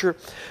Scripture.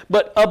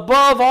 But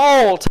above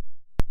all,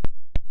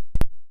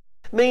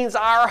 means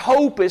our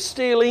hope is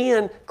still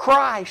in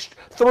Christ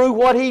through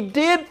what He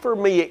did for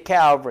me at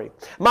Calvary.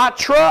 My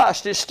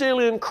trust is still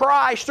in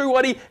Christ through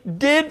what He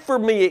did for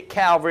me at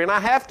Calvary. And I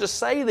have to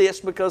say this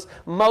because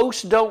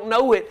most don't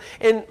know it,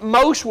 and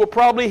most will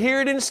probably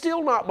hear it and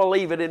still not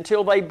believe it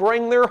until they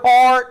bring their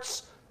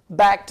hearts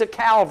back to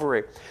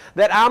Calvary.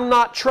 That I'm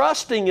not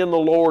trusting in the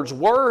Lord's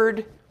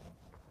Word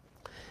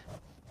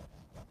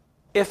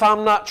if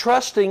I'm not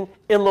trusting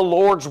in the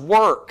Lord's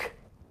work.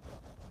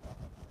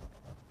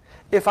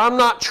 If I'm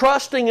not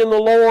trusting in the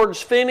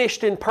Lord's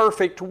finished and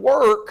perfect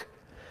work,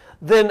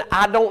 then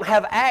I don't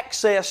have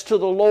access to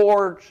the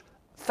Lord's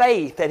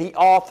faith that He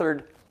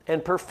authored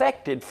and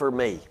perfected for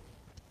me.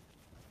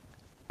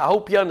 I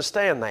hope you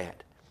understand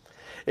that.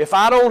 If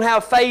I don't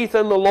have faith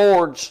in the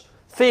Lord's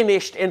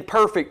finished and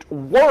perfect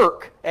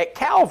work at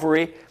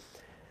Calvary,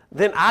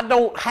 then I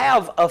don't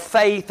have a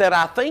faith that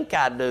I think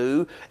I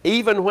do,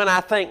 even when I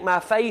think my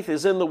faith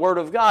is in the Word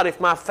of God. If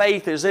my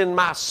faith is in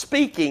my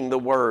speaking the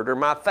Word, or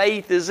my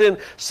faith is in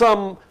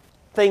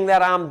something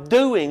that I'm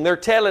doing, they're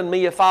telling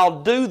me if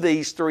I'll do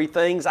these three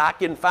things, I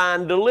can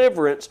find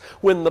deliverance,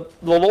 when the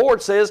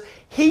Lord says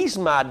He's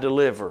my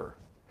deliverer.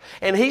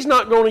 And He's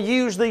not going to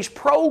use these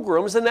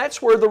programs, and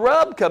that's where the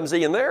rub comes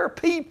in. There are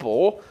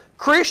people,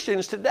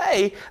 Christians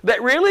today,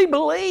 that really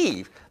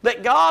believe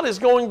that God is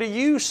going to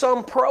use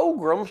some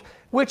programs,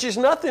 which is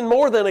nothing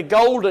more than a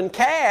golden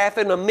calf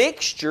and a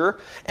mixture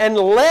and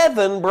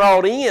leaven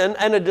brought in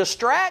and a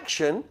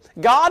distraction.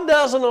 God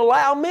doesn't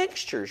allow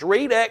mixtures.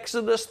 Read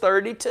Exodus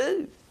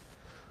 32.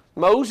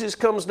 Moses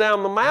comes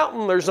down the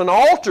mountain. There's an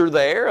altar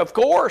there, of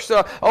course.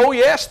 Oh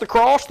yes, the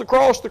cross, the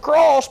cross, the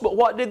cross. But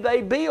what did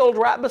they build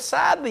right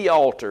beside the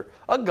altar?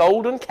 A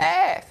golden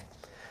calf.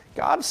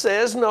 God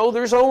says, no,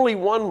 there's only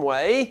one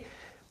way.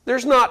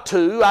 There's not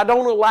two. I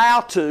don't allow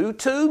two.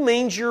 Two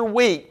means you're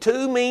weak.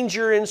 Two means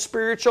you're in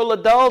spiritual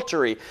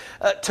adultery.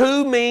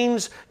 Two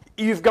means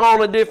you've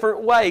gone a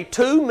different way.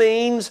 Two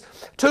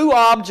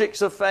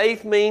objects of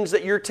faith means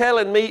that you're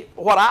telling me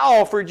what I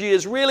offered you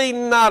is really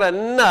not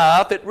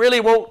enough. It really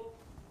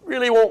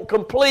won't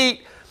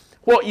complete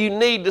what you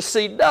need to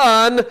see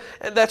done.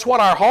 And that's what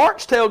our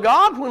hearts tell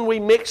God when we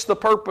mix the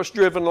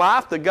purpose-driven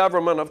life, the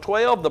government of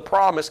 12, the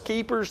promise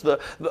keepers, the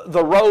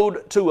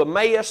road to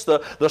Emmaus,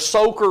 the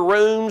soaker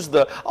rooms,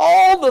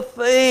 all the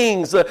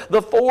things,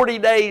 the 40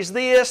 days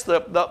this,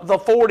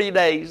 the 40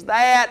 days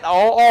that,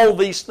 all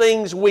these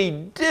things we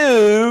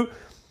do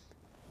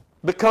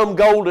become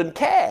golden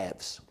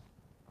calves.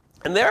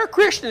 And there are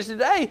Christians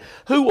today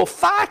who will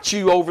fight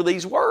you over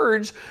these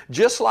words,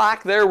 just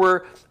like there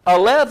were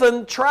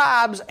 11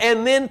 tribes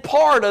and then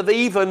part of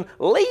even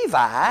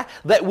Levi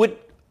that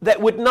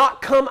would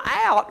not come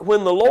out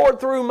when the Lord,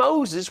 through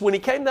Moses, when he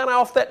came down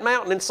off that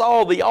mountain and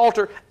saw the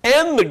altar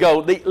and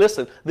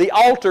the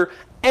altar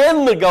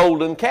and the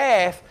golden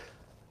calf.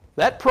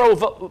 That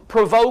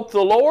provoked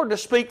the Lord to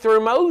speak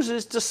through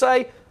Moses to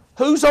say,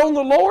 who's on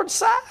the Lord's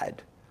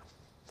side?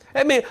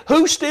 I mean,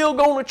 who's still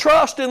going to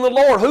trust in the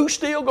Lord? Who's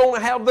still going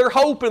to have their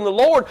hope in the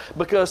Lord?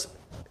 Because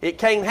it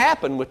can't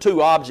happen with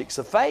two objects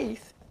of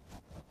faith.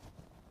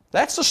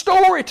 That's the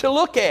story to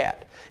look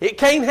at. It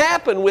can't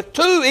happen with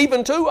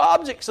even two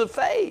objects of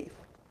faith.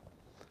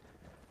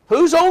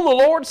 Who's on the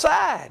Lord's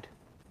side?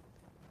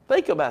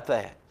 Think about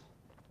that.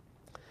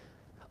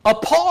 A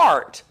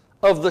part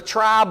of the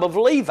tribe of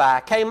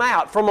Levi came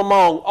out from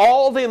among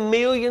all them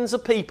millions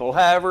of people,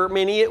 however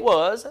many it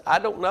was. I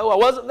don't know. I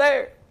wasn't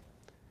there.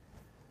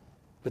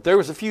 But there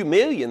was a few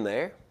million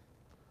there.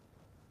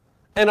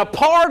 And a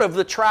part of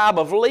the tribe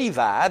of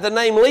Levi, the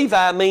name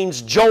Levi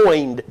means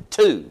joined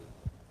to.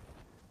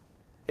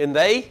 And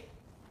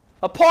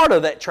a part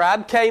of that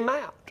tribe came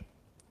out.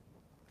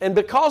 And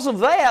because of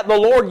that, the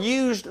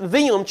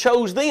Lord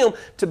chose them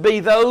to be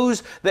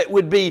those that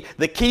would be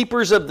the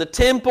keepers of the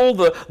temple,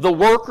 the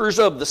workers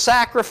of the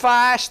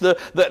sacrifice,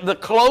 the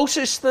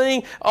closest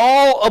thing,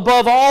 all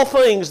above all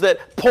things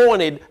that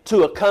pointed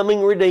to a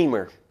coming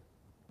Redeemer.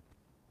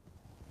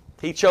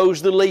 He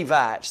chose the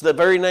Levites, the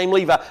very name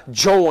Levi,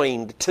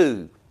 joined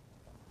to.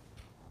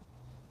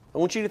 I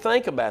want you to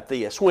think about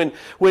this. When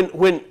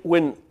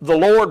the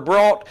Lord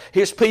brought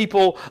His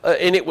people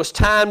and it was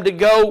time to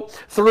go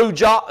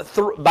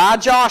by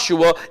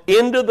Joshua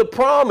into the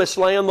promised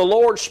land, the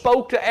Lord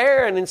spoke to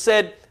Aaron and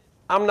said,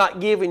 I'm not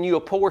giving you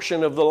a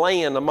portion of the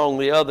land among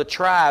the other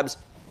tribes.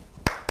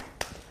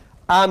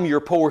 I'm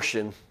your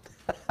portion.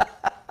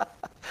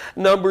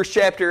 Numbers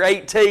chapter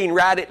 18,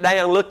 write it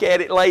down, look at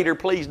it later,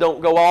 please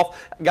don't go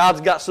off. God's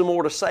got some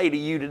more to say to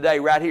you today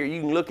right here.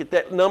 You can look at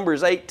that.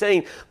 Numbers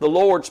 18, the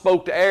Lord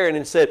spoke to Aaron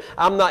and said,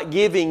 I'm not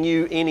giving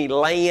you any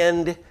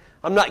land.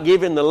 I'm not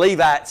giving the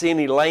Levites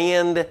any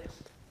land.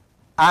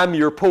 I'm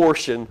your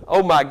portion.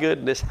 Oh my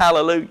goodness,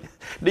 hallelujah.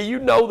 Do you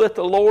know that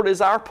the Lord is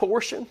our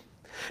portion?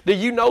 Do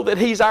you know that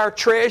He's our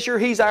treasure?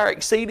 He's our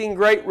exceeding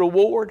great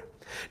reward?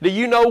 Do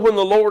you know when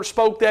the Lord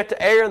spoke that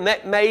to Aaron,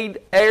 that made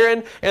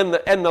Aaron and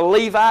the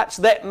Levites,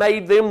 that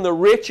made them the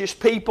richest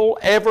people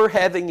ever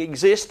having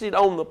existed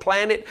on the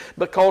planet,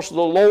 because the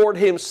Lord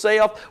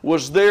Himself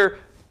was their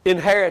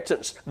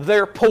inheritance,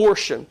 their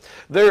portion,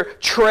 their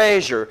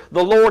treasure.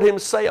 The Lord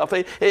Himself.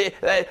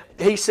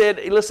 He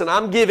said, listen,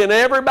 I'm giving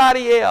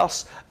everybody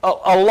else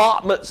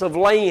allotments of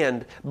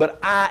land, but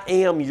I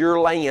am your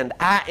land.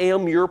 I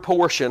am your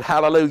portion.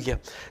 Hallelujah.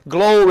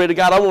 Glory to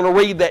God. I want to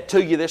read that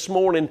to you this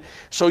morning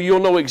so you'll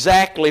know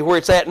exactly where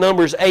it's at.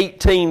 Numbers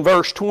 18,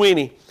 verse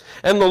 20.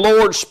 And the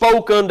Lord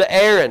spoke unto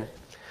Aaron,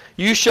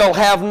 you shall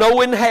have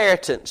no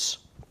inheritance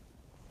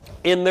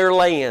in their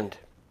land,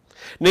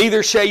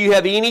 neither shall you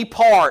have any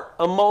part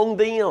among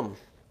them.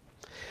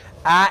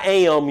 I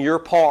am your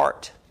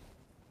part.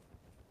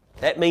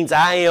 That means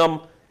I am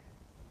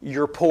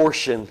your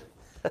portion.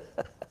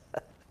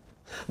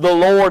 The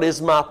Lord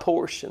is my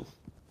portion.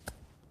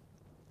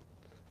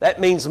 That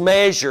means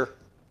measure.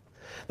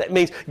 That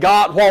means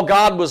while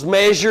God was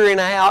measuring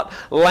out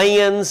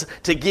lands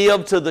to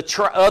give to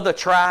the other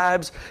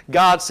tribes,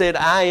 God said,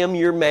 I am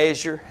your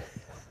measure.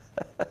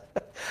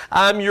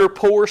 I'm your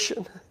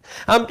portion.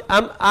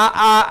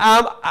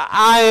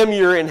 I am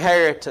your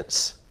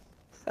inheritance.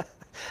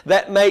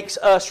 That makes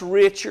us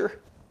richer.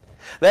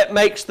 That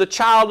makes the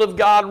child of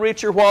God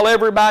richer. While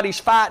everybody's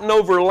fighting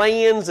over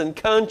lands and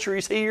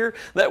countries here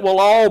that will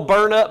all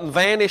burn up and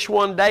vanish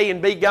one day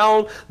and be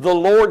gone, the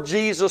Lord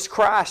Jesus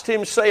Christ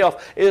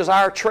Himself is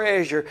our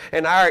treasure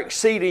and our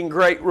exceeding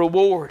great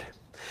reward.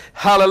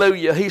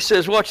 Hallelujah. He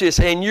says, watch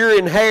this, and your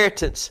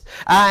inheritance,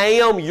 I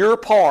am your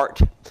part.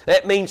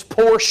 That means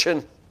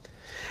portion.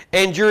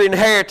 And your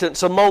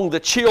inheritance among the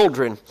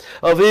children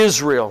of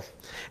Israel.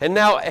 And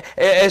now,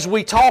 as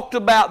we talked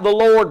about the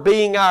Lord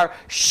being our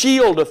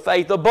shield of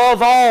faith,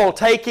 above all,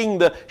 taking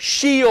the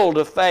shield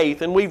of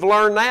faith, and we've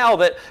learned now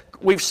that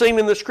we've seen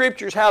in the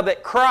Scriptures how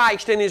that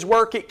Christ and His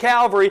work at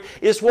Calvary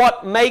is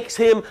what makes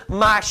Him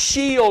my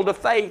shield of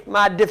faith,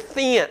 my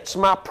defense,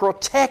 my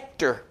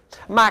protector,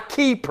 my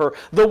keeper,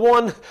 the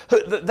one,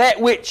 that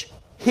which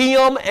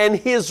Him and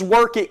His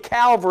work at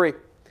Calvary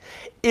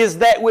is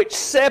that which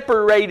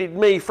separated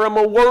me from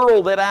a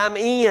world that I'm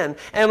in,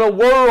 and a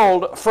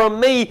world from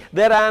me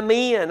that I'm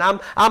in.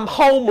 I'm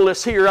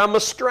homeless here. I'm a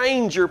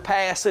stranger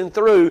passing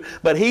through,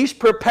 but He's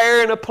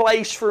preparing a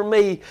place for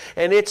me,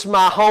 and it's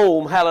my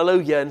home.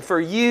 Hallelujah. And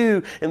for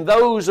you and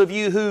those of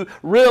you who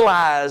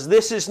realize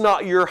this is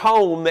not your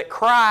home, that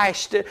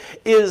Christ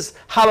is,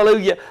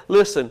 hallelujah,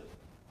 listen,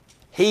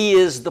 He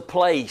is the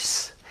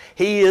place.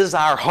 He is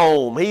our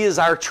home. He is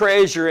our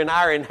treasure and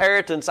our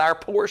inheritance, our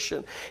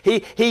portion.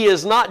 He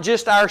is not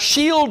just our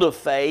shield of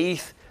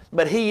faith,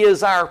 but He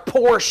is our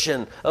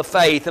portion of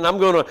faith. And I'm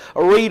going to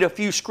read a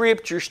few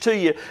scriptures to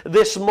you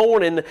this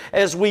morning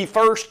as we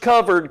first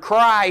covered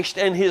Christ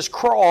and His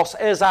cross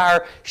as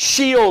our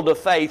shield of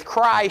faith.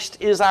 Christ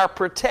is our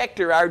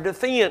protector, our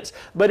defense,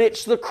 but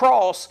it's the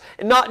cross.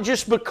 And not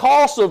just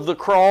because of the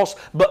cross,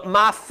 but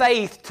my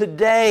faith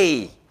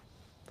today.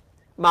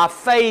 My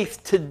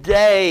faith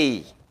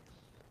today.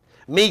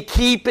 Me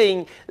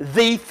keeping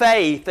the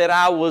faith that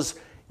I was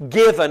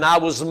given, I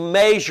was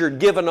measured,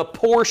 given a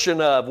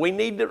portion of. We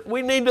need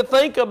to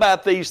think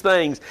about these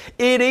things.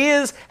 It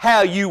is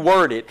how you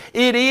word it.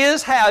 It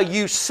is how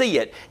you see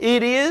it.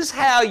 It is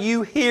how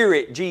you hear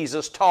it,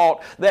 Jesus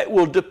taught, that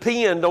will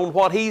depend on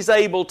what He's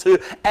able to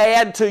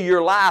add to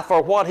your life,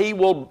 or what He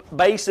will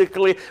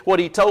basically, what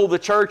He told the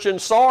church in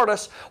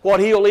Sardis, what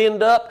He'll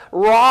end up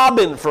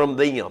robbing from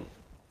them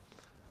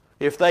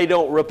if they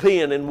don't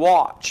repent and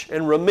watch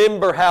and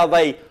remember how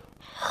they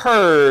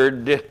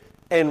heard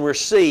and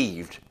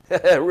received.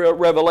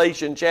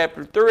 Revelation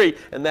chapter 3,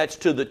 and that's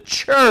to the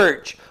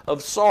church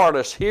of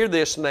Sardis. Hear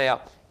this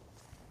now.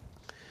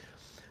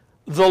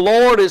 The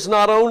Lord is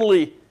not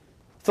only,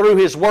 through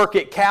His work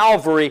at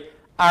Calvary,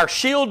 our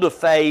shield of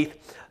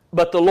faith,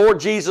 but the Lord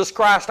Jesus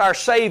Christ, our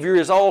Savior,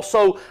 is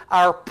also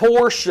our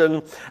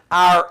portion,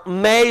 our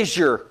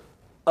measure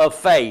of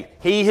faith.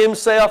 He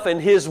Himself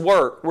and His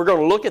work. We're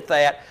going to look at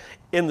that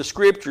in the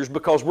Scriptures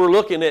because we're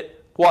looking at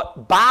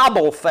what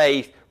Bible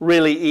faith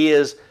really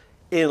is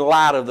in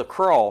light of the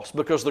cross,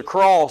 because the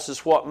cross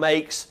is what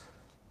makes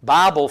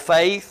Bible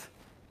faith,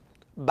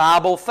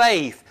 Bible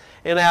faith.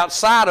 And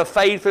outside of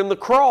faith in the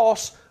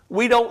cross,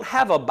 we don't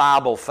have a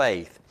Bible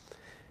faith.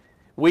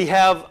 We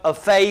have a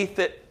faith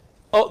that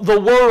the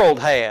world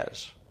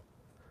has.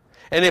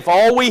 And if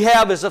all we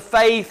have is a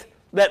faith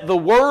that the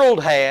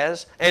world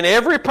has, and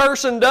every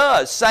person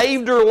does,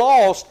 saved or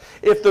lost,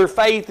 if their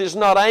faith is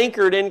not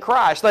anchored in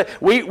Christ.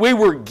 We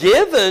were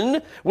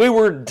given, we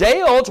were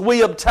dealt,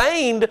 we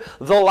obtained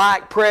the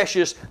like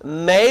precious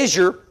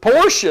measure,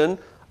 portion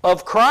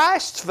of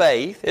Christ's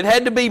faith. It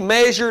had to be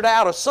measured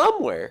out of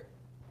somewhere.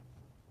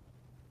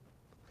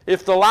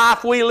 If the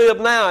life we live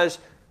now as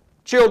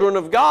children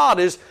of God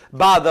is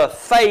by the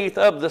faith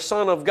of the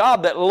Son of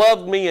God that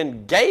loved me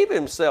and gave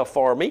Himself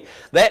for me,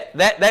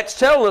 that's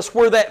telling us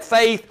where that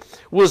faith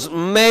was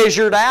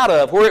measured out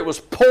of, where it was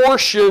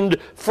portioned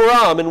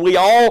from. And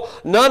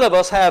none of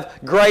us have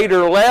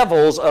greater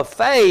levels of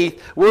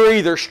faith. We're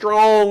either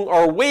strong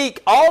or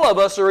weak. All of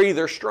us are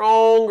either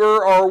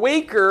stronger or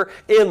weaker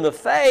in the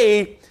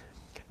faith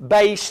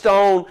based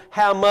on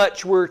how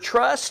much we're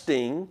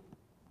trusting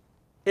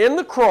in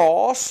the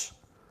cross,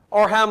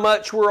 or how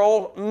much we're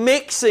all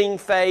mixing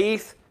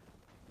faith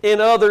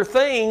in other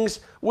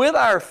things with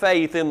our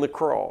faith in the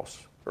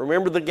cross.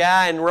 Remember the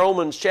guy in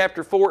Romans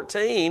chapter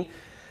 14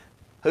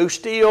 who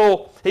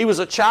he was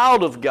a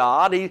child of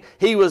God.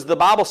 The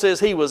Bible says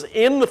he was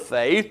in the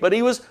faith, but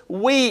he was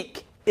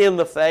weak in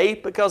the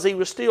faith because he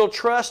was still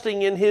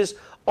trusting in his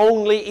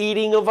only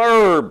eating of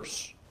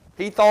herbs.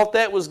 He thought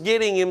that was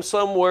getting him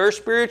somewhere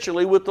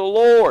spiritually with the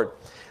Lord.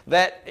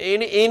 That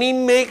any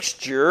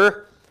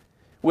mixture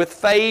with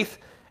faith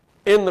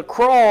in the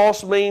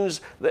cross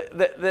means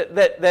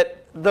that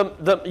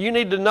you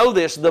need to know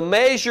this. The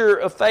measure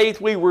of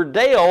faith we were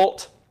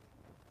dealt,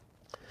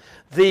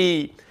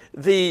 the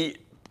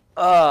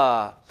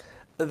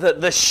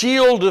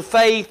shield of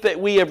faith that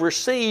we have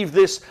received,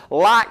 this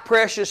like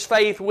precious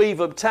faith we've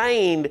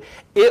obtained,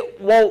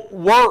 it won't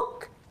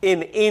work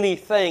in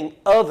anything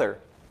other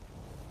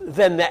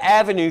than the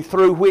avenue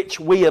through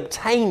which we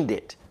obtained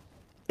it.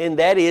 And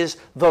that is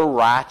the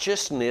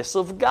righteousness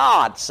of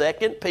God.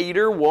 2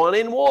 Peter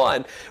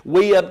 1:1.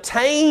 We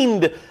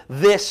obtained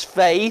this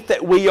faith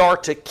that we are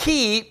to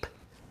keep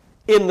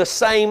in the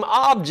same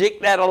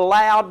object that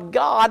allowed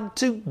God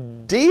to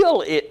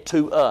deal it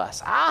to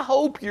us. I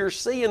hope you're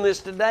seeing this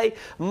today.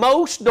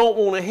 Most don't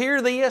want to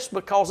hear this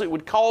because it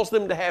would cause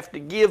them to have to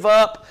give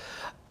up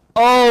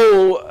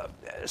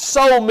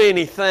so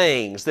many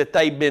things that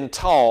they've been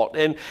taught.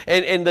 And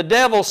the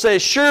devil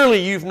says, surely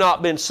you've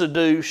not been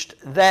seduced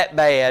that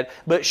bad,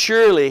 but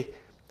surely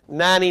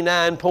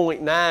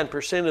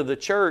 99.9% of the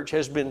church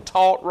has been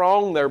taught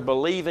wrong, they're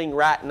believing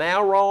right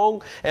now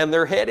wrong, and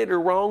they're headed a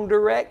wrong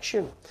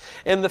direction.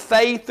 And the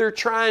faith they're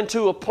trying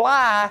to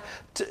apply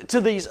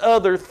to these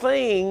other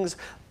things,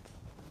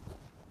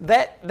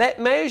 that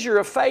measure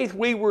of faith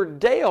we were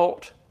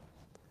dealt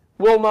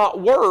will not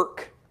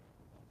work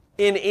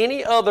in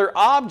any other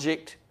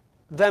object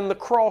than the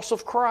cross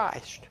of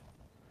Christ.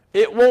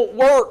 It won't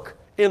work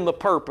in the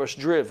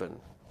purpose-driven.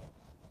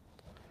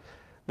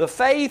 The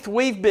faith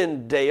we've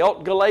been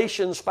dealt,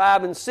 Galatians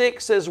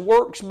 5:6 says,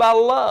 works by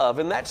love.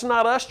 And that's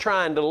not us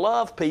trying to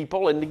love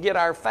people and to get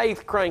our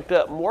faith cranked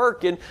up and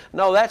working.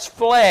 No, that's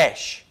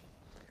flesh.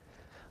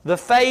 The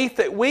faith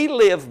that we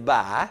live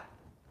by,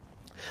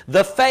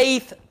 the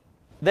faith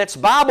that's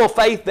Bible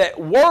faith that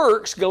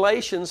works,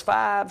 Galatians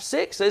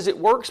 5:6 says it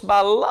works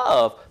by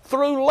love,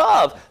 through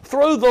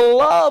the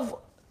love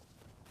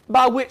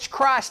by which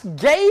Christ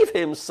gave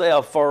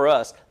Himself for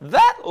us.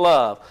 That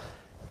love.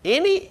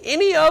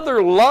 Any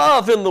other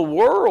love in the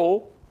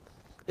world,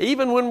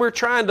 even when we're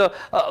trying to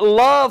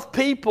love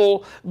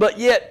people, but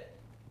yet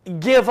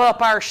give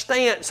up our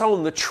stance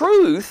on the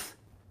truth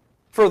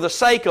for the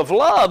sake of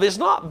love, is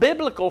not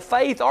biblical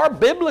faith or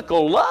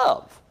biblical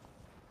love.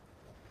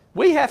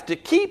 We have to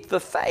keep the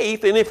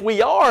faith, and if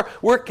we are,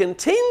 we're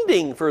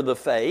contending for the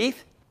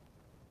faith,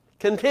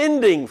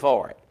 contending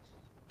for it.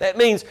 That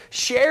means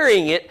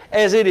sharing it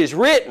as it is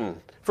written.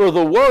 For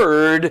the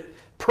word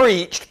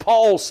preached,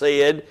 Paul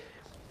said,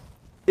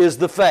 is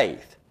the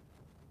faith.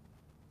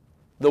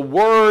 The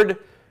word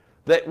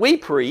that we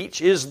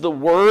preach is the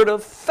word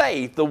of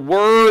faith. The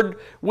word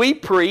we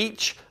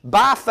preach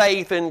by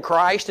faith in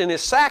Christ and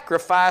His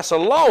sacrifice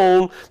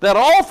alone that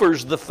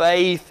offers the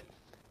faith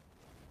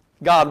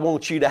God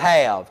wants you to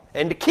have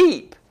and to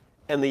keep.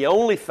 And the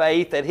only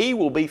faith that He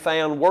will be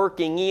found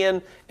working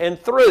in and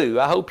through.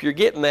 I hope you're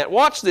getting that.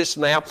 Watch this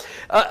now.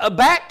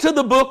 Back to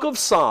the book of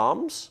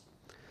Psalms.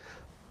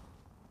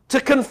 To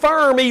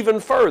confirm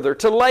even further,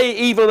 to lay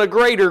even a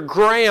greater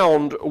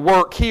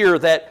groundwork here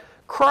that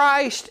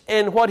Christ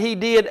and what He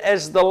did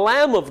as the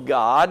Lamb of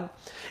God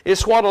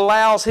is what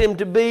allows Him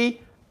to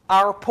be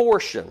our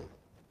portion,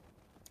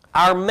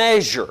 our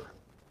measure.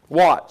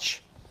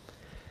 Watch.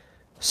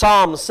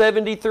 Psalm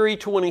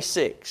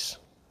 73:26.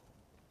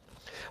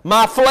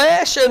 My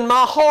flesh and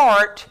my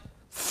heart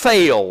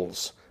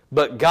fails,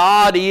 but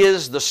God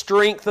is the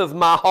strength of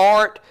my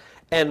heart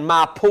and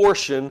my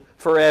portion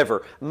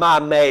forever, my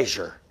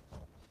measure.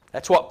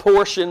 That's what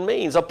portion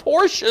means. A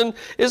portion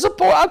is a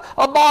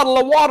bottle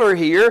of water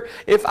here.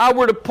 If I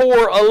were to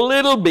pour a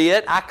little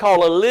bit, I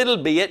call a little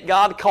bit,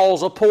 God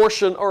calls a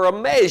portion or a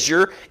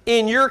measure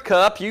in your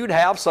cup, you'd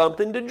have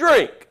something to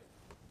drink.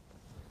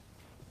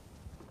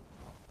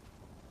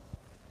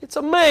 It's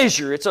a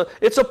measure.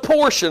 It's a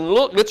portion.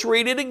 Look, let's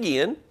read it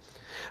again.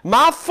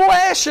 My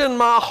flesh and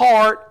my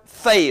heart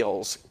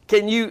fails.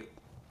 Can you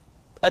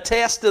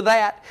attest to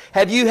that?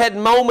 Have you had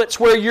moments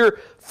where your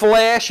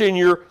flesh and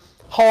your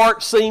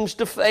heart seems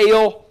to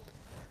fail?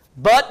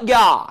 But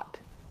God,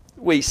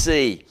 we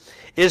see,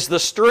 is the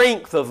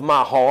strength of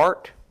my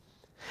heart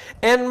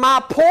and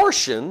my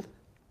portion,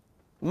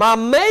 my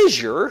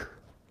measure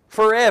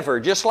forever.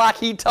 Just like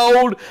He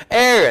told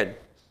Aaron,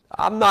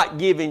 I'm not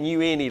giving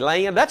you any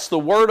land. That's the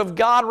word of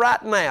God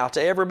right now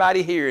to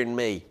everybody hearing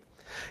me.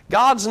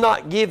 God's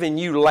not giving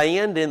you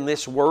land in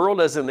this world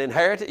as an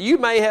inheritance. You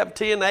may have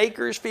 10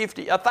 acres,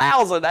 50,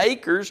 1,000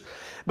 acres,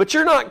 but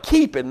you're not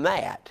keeping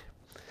that.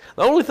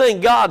 The only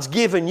thing God's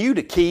given you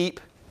to keep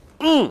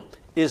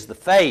is the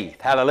faith.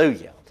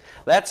 Hallelujah.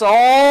 That's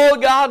all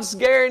God's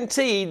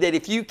guaranteed that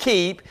if you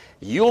keep,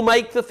 you'll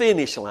make the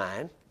finish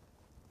line.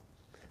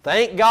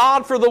 Thank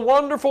God for the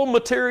wonderful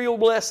material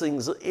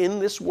blessings in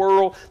this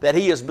world that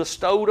He has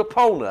bestowed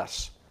upon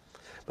us.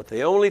 But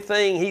the only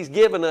thing He's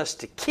given us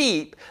to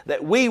keep,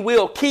 that we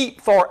will keep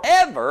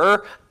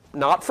forever,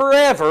 not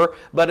forever,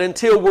 but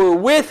until we're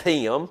with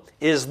Him,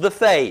 is the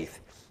faith.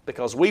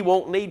 Because we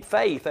won't need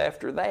faith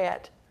after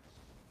that.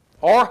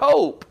 Or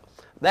hope.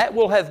 That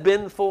will have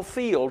been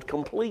fulfilled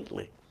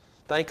completely.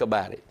 Think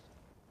about it.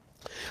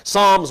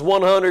 Psalms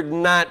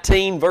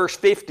 119 verse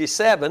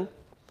 57.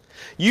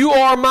 You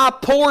are my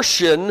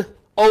portion,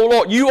 O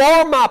Lord. You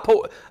are my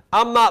portion.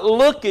 I'm not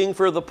looking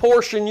for the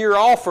portion you're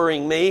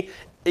offering me.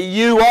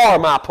 You are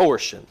my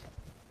portion.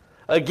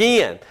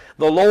 Again,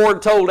 the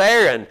Lord told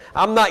Aaron,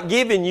 I'm not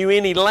giving you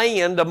any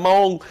land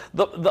among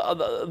the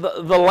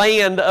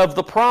land of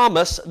the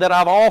promise that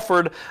I've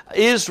offered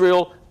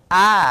Israel.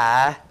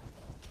 I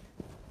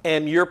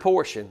am your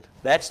portion.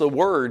 That's the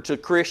word to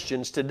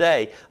Christians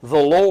today. The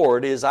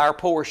Lord is our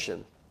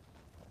portion.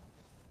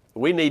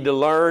 We need to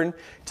learn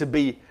to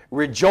be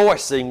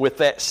rejoicing with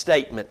that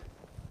statement.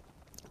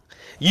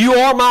 You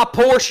are my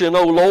portion,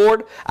 O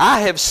Lord.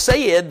 I have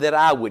said that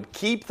I would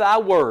keep thy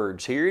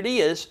words. Here it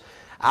is.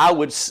 I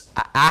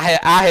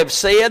have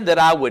said that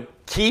I would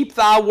keep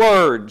thy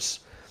words.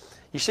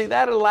 You see,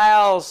 that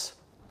allows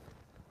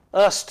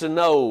us to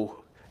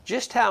know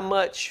just how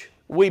much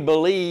we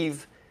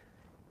believe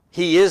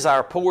He is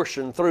our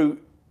portion through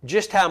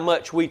just how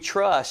much we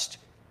trust,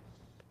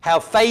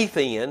 have faith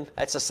in,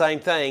 that's the same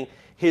thing,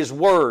 His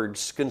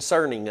words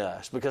concerning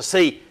us. Because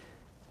see,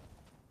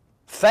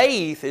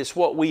 faith is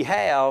what we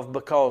have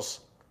because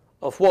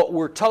of what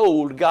we're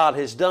told God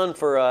has done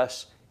for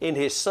us in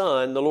His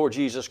Son, the Lord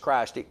Jesus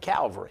Christ at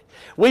Calvary.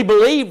 We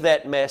believe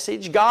that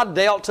message. God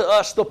dealt to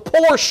us the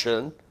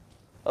portion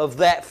of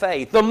that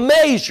faith, the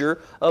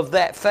measure of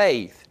that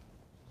faith.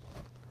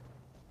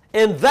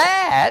 And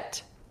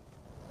that,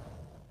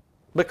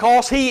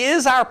 because He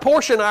is our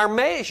portion, our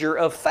measure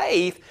of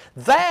faith,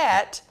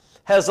 that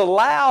has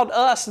allowed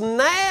us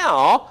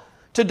now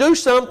to do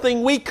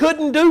something we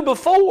couldn't do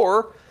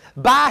before.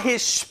 By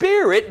His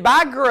Spirit,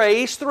 by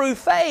grace, through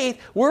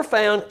faith, we're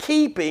found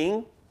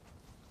keeping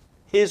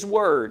His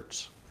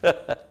words.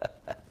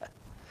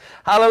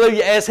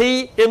 Hallelujah. As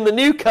He, in the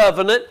new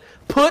covenant,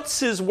 puts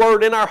His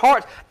word in our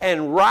hearts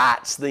and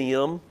writes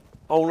them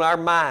on our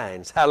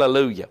minds.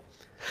 Hallelujah.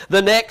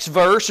 The next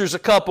verse, there's a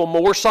couple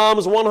more.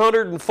 Psalms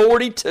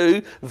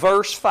 142,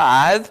 verse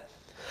 5.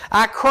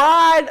 I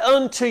cried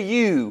unto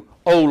you,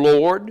 O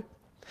Lord.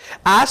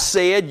 I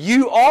said,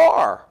 you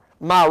are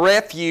my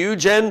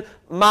refuge and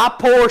my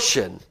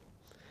portion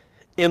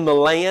in the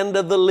land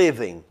of the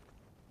living.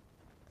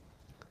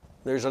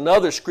 There's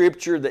another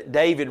scripture that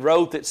David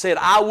wrote that said,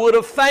 I would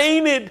have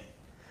fainted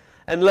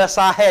unless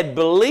I had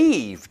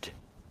believed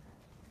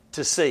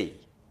to see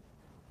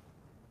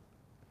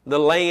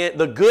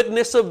the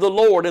goodness of the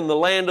Lord in the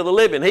land of the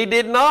living. He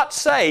did not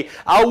say,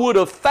 I would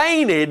have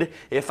fainted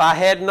if I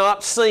had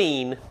not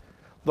seen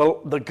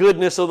the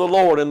goodness of the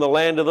Lord in the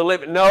land of the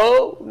living.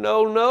 No,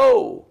 no,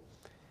 no.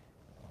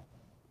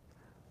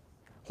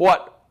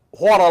 What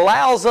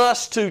allows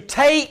us to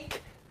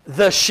take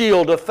the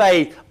shield of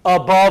faith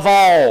above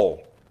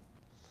all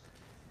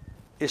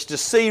is to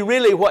see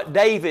really what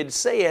David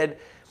said,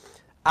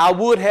 I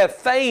would have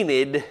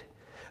fainted,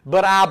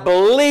 but I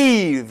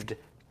believed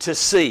to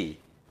see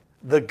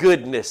the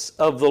goodness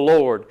of the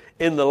Lord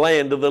in the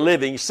land of the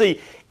living. You see,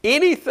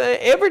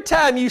 every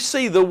time you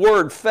see the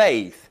word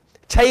faith,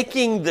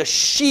 taking the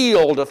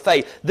shield of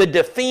faith, the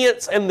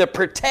defense and the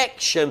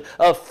protection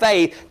of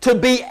faith, to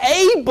be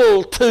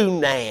able to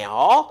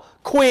now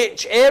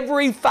quench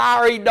every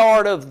fiery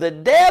dart of the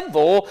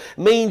devil,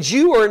 means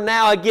you are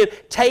now again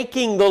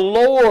taking the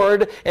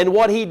Lord and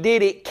what He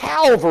did at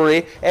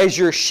Calvary as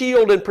your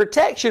shield and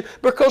protection,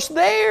 because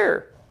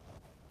there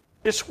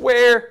is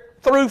where,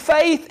 through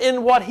faith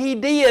in what He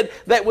did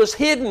that was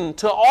hidden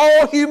to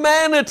all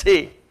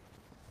humanity,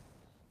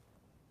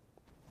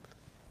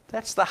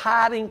 that's the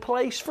hiding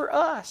place for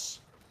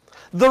us,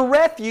 the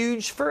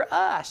refuge for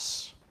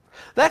us.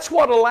 That's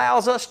what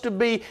allows us to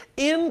be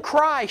in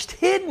Christ,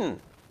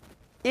 hidden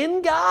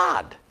in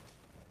God,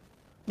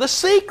 the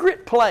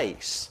secret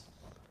place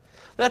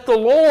that the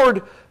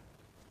Lord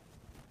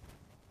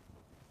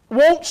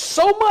wants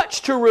so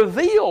much to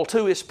reveal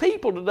to His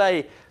people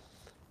today.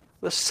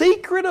 The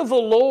secret of the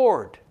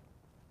Lord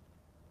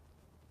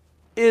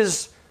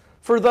is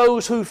for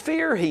those who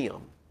fear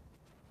Him.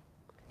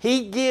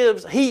 He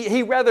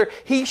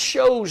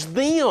shows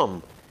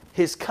them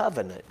His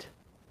covenant.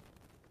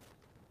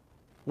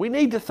 We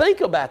need to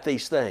think about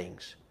these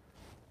things.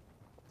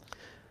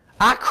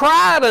 I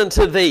cried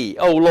unto Thee,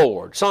 O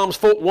Lord. Psalms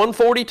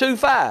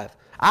 142:5.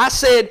 I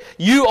said,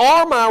 you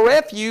are my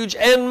refuge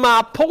and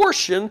my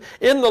portion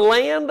in the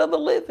land of the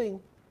living.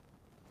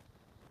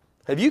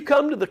 Have you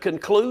come to the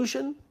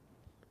conclusion,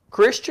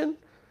 Christian,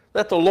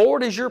 that the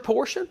Lord is your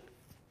portion?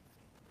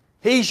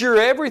 He's your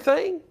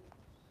everything?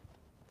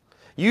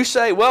 You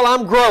say, well,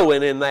 I'm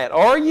growing in that.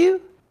 Are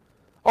you?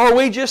 Or are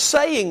we just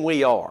saying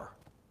we are?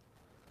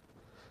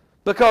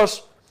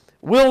 Because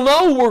we'll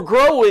know we're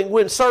growing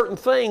when certain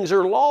things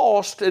are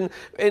lost, and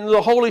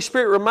the Holy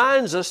Spirit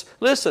reminds us,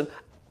 listen,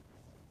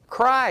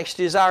 Christ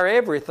is our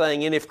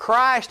everything, and if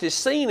Christ is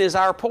seen as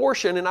our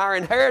portion and our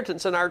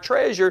inheritance and our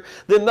treasure,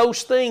 then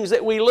those things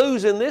that we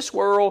lose in this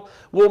world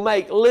will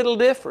make little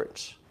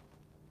difference.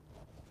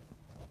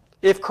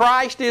 If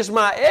Christ is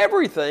my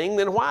everything,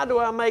 then why do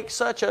I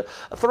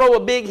throw a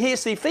big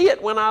hissy fit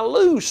when I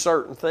lose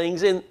certain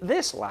things in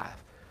this life?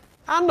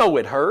 I know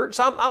it hurts.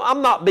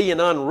 I'm not being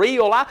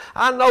unreal.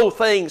 I know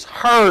things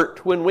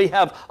hurt when we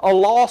have a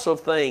loss of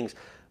things.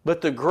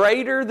 But the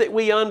greater that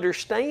we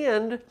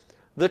understand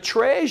the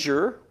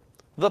treasure,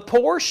 the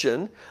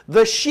portion,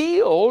 the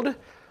shield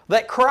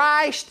that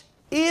Christ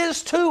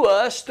is to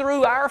us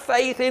through our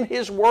faith in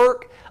His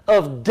work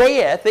of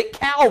death at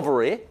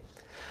Calvary,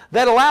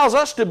 that allows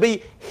us to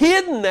be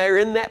hidden there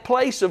in that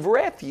place of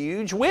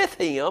refuge with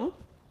Him,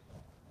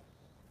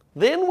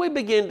 then we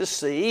begin to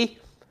see,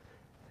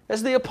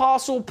 as the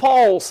Apostle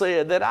Paul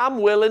said, that I'm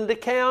willing to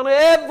count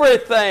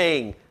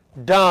everything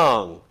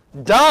dung,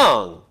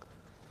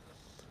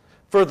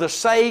 for the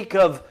sake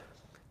of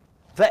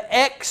the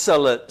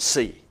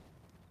excellency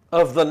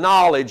of the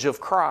knowledge of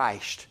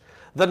Christ.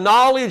 The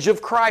knowledge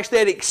of Christ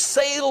that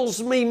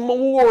excels me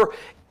more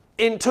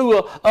into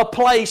a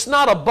place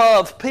not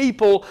above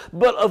people,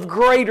 but of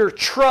greater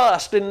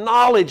trust and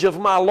knowledge of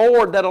my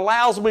Lord, that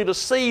allows me to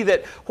see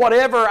that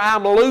whatever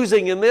I'm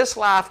losing in this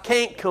life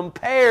can't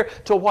compare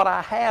to what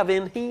I have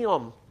in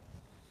Him.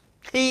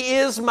 He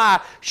is my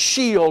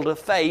shield of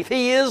faith.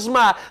 He is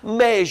my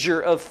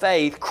measure of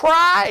faith.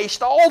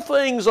 Christ, all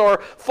things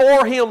are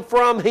for Him,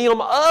 from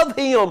Him, of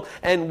Him,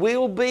 and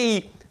will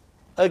be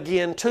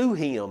again to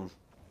Him.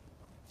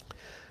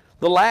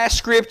 The last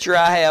scripture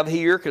I have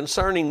here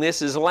concerning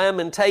this is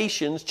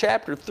Lamentations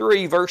chapter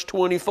 3, verse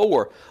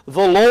 24.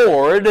 The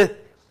Lord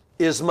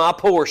is my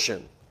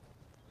portion.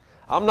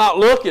 I'm not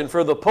looking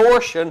for the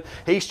portion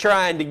He's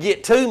trying to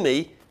get to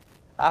me.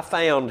 I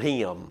found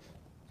Him.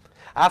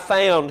 I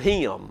found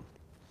Him.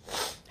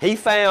 He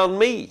found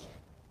me.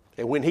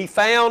 And when He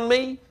found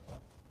me,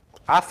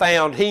 I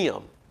found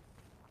Him.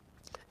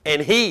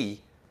 And He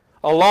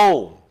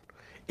alone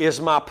is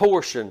my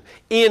portion.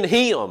 In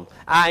Him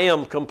I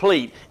am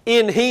complete.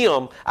 In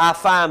Him I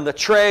find the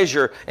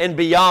treasure and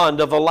beyond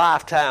of a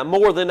lifetime.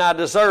 More than I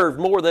deserve,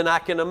 more than I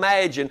can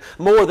imagine,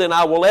 more than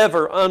I will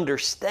ever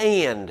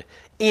understand.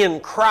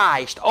 in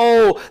Christ.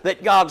 Oh,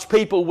 that God's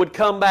people would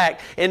come back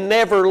and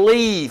never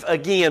leave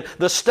again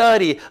the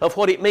study of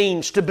what it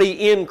means to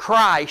be in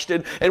Christ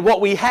and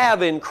what we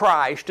have in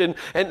Christ. And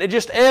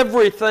just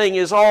everything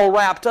is all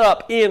wrapped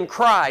up in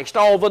Christ.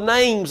 All the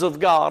names of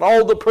God,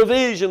 all the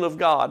provision of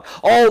God,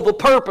 all the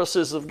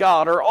purposes of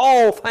God are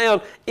all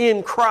found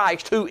in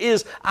Christ, who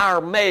is our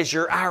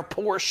measure, our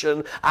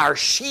portion, our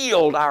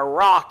shield, our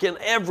rock, and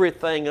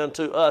everything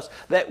unto us,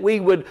 that we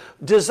would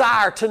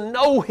desire to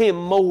know Him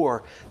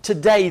more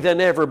today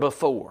than ever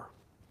before.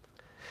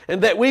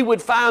 And that we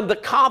would find the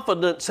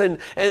confidence and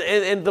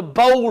the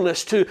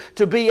boldness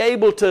to be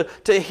able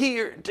to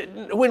hear,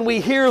 when we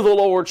hear the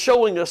Lord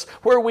showing us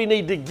where we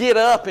need to get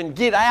up and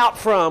get out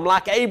from,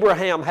 like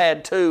Abraham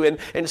had to,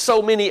 and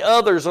so many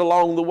others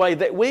along the way,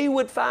 that we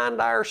would find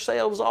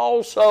ourselves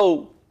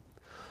also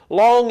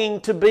longing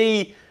to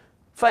be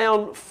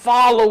found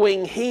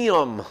following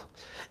Him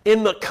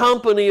in the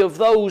company of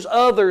those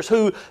others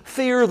who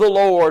fear the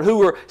Lord,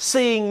 who are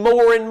seeing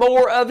more and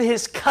more of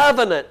His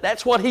covenant.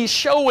 That's what He's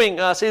showing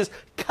us, His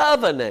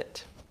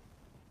covenant.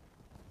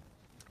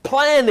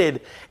 Planted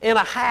in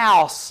a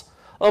house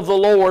of the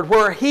Lord,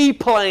 where He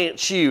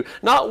plants you,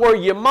 not where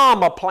your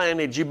mama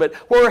planted you, but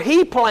where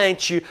He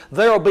plants you,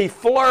 there will be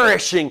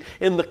flourishing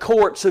in the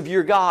courts of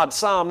your God.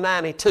 Psalm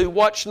 92.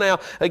 Watch now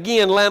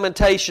again,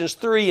 Lamentations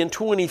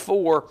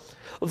 3:24.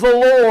 The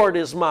Lord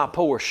is my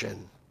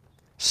portion,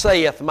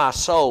 saith my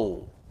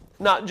soul.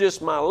 Not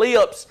just my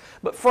lips,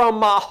 but from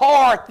my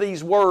heart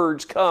these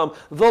words come.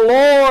 The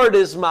Lord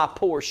is my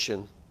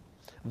portion,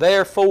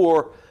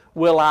 therefore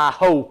will I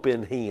hope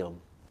in Him.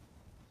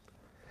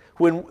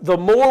 The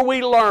more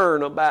we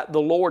learn about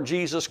the Lord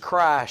Jesus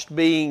Christ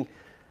being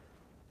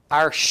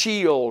our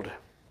shield,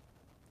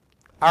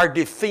 our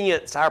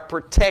defense, our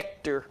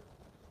protector,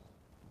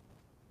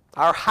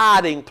 our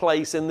hiding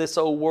place in this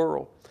old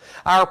world,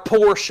 our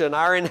portion,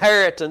 our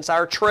inheritance,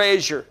 our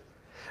treasure,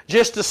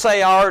 just to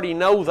say I already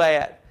know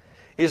that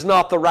is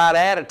not the right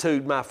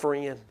attitude, my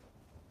friend.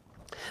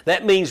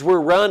 That means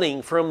we're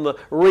running from the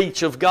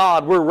reach of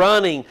God. We're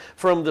running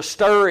from the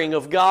stirring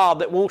of God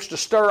that wants to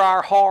stir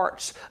our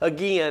hearts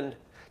again,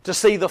 to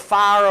see the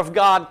fire of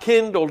God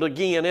kindled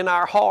again in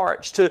our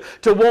hearts, to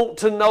want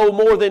to know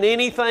more than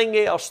anything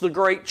else the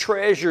great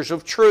treasures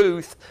of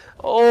truth,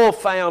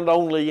 found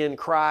only in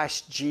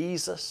Christ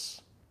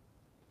Jesus.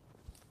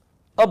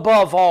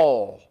 Above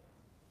all,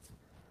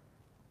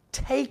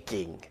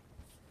 taking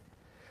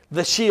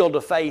the shield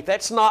of faith.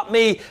 That's not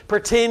me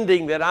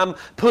pretending that I'm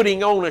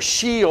putting on a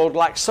shield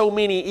like so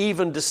many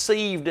even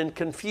deceived and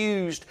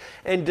confused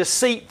and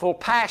deceitful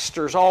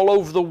pastors all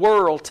over the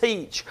world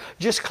teach.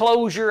 Just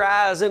close your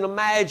eyes and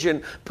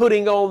imagine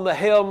putting on the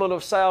helmet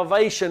of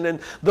salvation and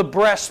the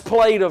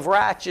breastplate of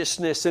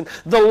righteousness and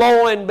the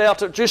loin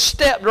belt.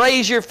 Just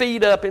raise your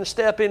feet up and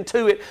step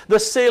into it. The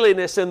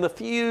silliness and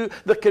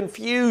the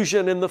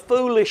confusion and the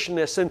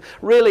foolishness, and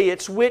really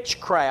it's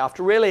witchcraft.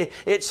 Really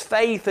it's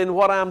faith in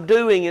what I'm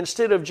doing,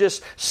 instead of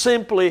just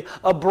simply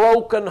a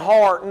broken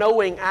heart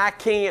knowing I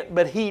can't,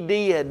 but He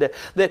did.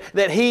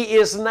 That He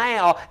is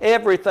now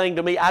everything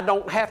to me. I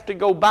don't have to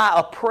go buy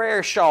a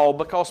prayer shawl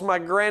because my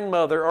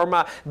grandmother or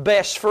my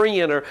best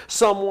friend or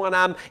someone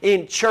I'm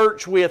in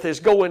church with is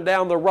going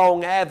down the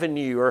wrong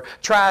avenue or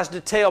tries to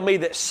tell me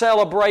that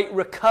Celebrate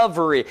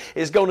Recovery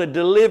is going to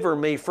deliver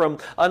me from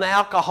an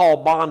alcohol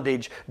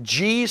bondage.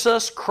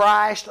 Jesus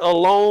Christ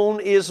alone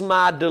is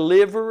my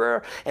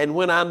deliverer, and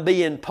when I'm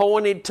being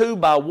pointed to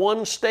by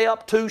one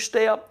step, 2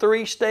 step,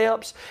 3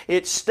 steps.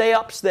 It's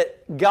steps that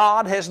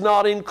God has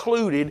not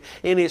included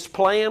in His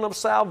plan of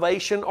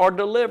salvation or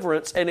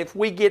deliverance. And if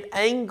we get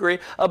angry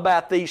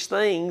about these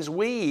things,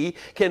 we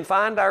can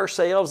find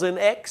ourselves in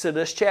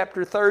Exodus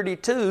chapter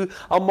 32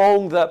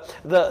 among the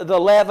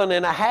 11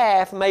 and a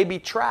half maybe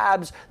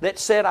tribes that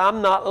said,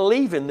 I'm not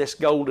leaving this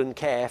golden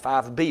calf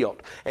I've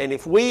built. And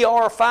if we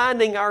are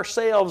finding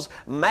ourselves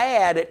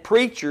mad at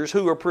preachers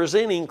who are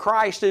presenting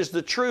Christ as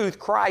the truth,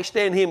 Christ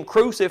and Him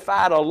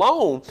crucified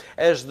alone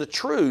as the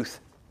truth,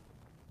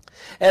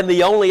 and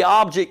the only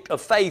object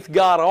of faith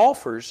God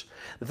offers,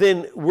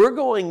 then we're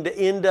going to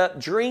end up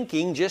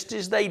drinking, just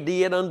as they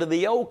did under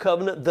the old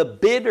covenant, the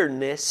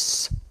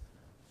bitterness,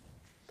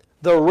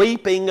 the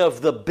reaping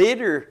of the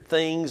bitter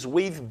things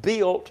we've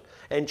built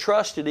and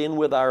trusted in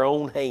with our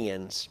own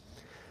hands.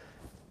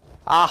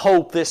 I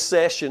hope this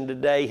session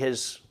today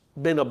has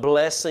been a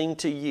blessing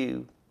to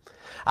you.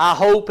 I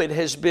hope it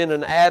has been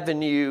an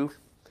avenue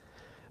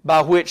by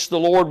which the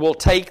Lord will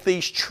take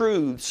these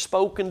truths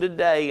spoken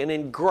today and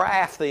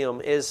engraft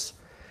them as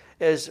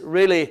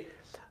really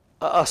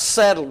a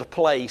settled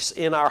place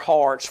in our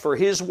hearts. For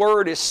His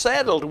Word is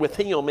settled with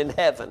Him in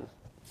heaven,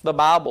 the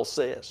Bible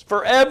says,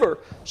 forever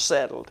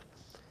settled.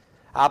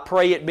 I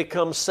pray it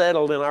becomes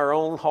settled in our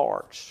own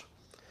hearts.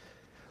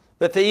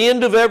 That the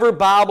end of every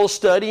Bible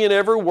study and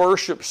every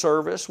worship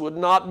service would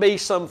not be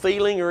some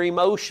feeling or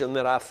emotion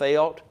that I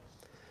felt,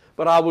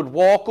 but I would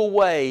walk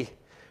away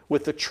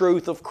with the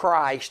truth of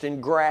Christ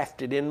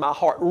engrafted in my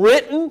heart,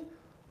 written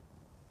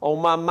on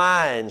my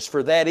minds,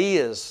 for that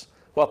is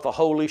what the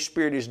Holy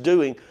Spirit is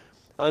doing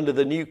under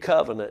the new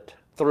covenant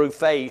through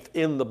faith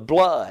in the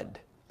blood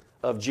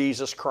of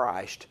Jesus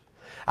Christ.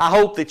 I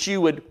hope that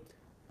you would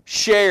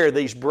share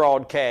these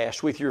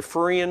broadcasts with your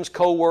friends,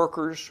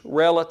 co-workers,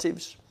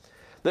 relatives,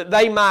 that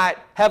they might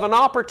have an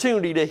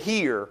opportunity to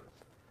hear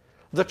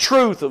the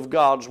truth of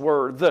God's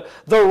Word, the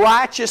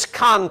righteous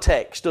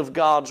context of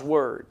God's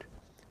Word,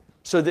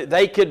 so that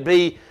they could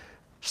be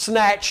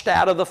snatched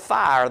out of the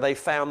fire they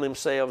found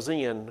themselves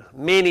in.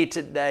 Many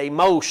today,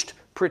 most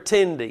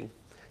pretending.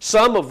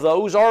 Some of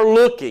those are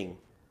looking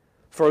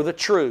for the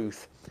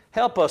truth.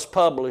 Help us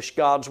publish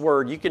God's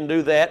Word. You can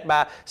do that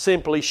by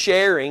simply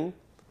sharing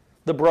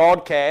the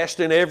broadcast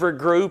in every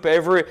group,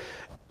 every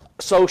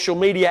social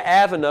media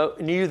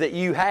avenue that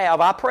you have.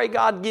 I pray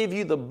God give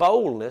you the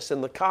boldness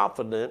and the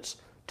confidence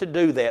to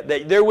do that.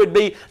 That there would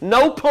be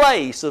no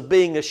place of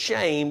being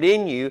ashamed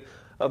in you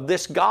of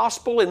this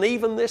gospel and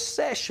even this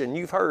session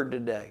you've heard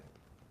today.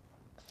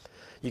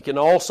 You can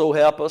also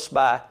help us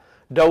by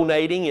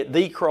donating at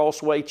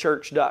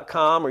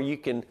thecrosswaychurch.com, or you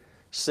can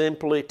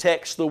simply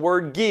text the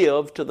word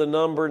GIVE to the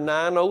number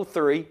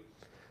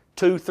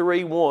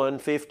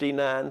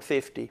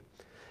 903-231-5950.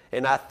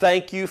 And I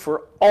thank you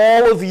for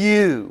all of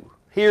you.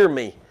 Hear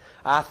me.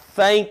 I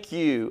thank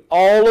you,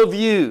 all of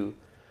you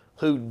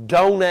who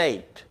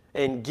donate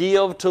and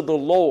give to the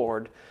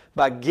Lord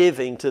by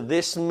giving to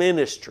this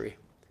ministry.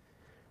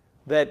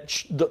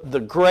 That the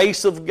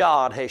grace of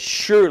God has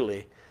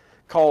surely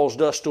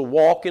caused us to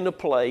walk in a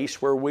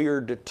place where we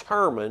are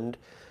determined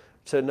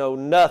to know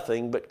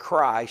nothing but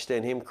Christ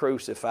and Him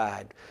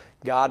crucified.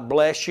 God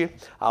bless you.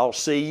 I'll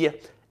see you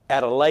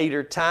at a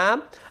later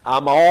time.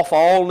 I'm off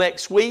all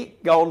next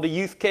week, going to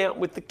youth camp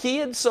with the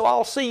kids, so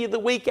I'll see you the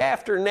week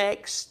after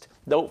next.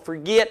 Don't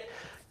forget,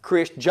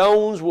 Chris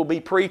Jones will be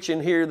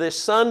preaching here this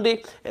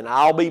Sunday, and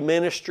I'll be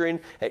ministering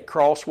at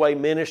Crossway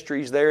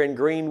Ministries there in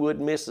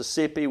Greenwood,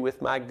 Mississippi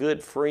with my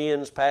good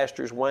friends,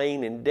 Pastors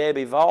Wayne and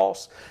Debbie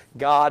Voss.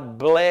 God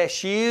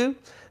bless you.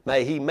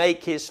 May He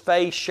make His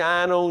face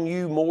shine on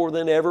you more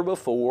than ever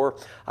before.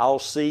 I'll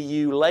see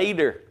you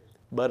later.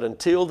 But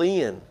until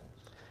then,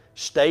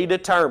 stay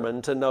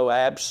determined to know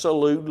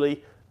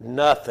absolutely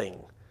nothing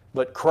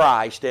but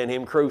Christ and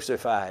Him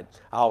crucified.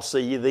 I'll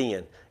see you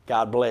then.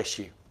 God bless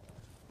you.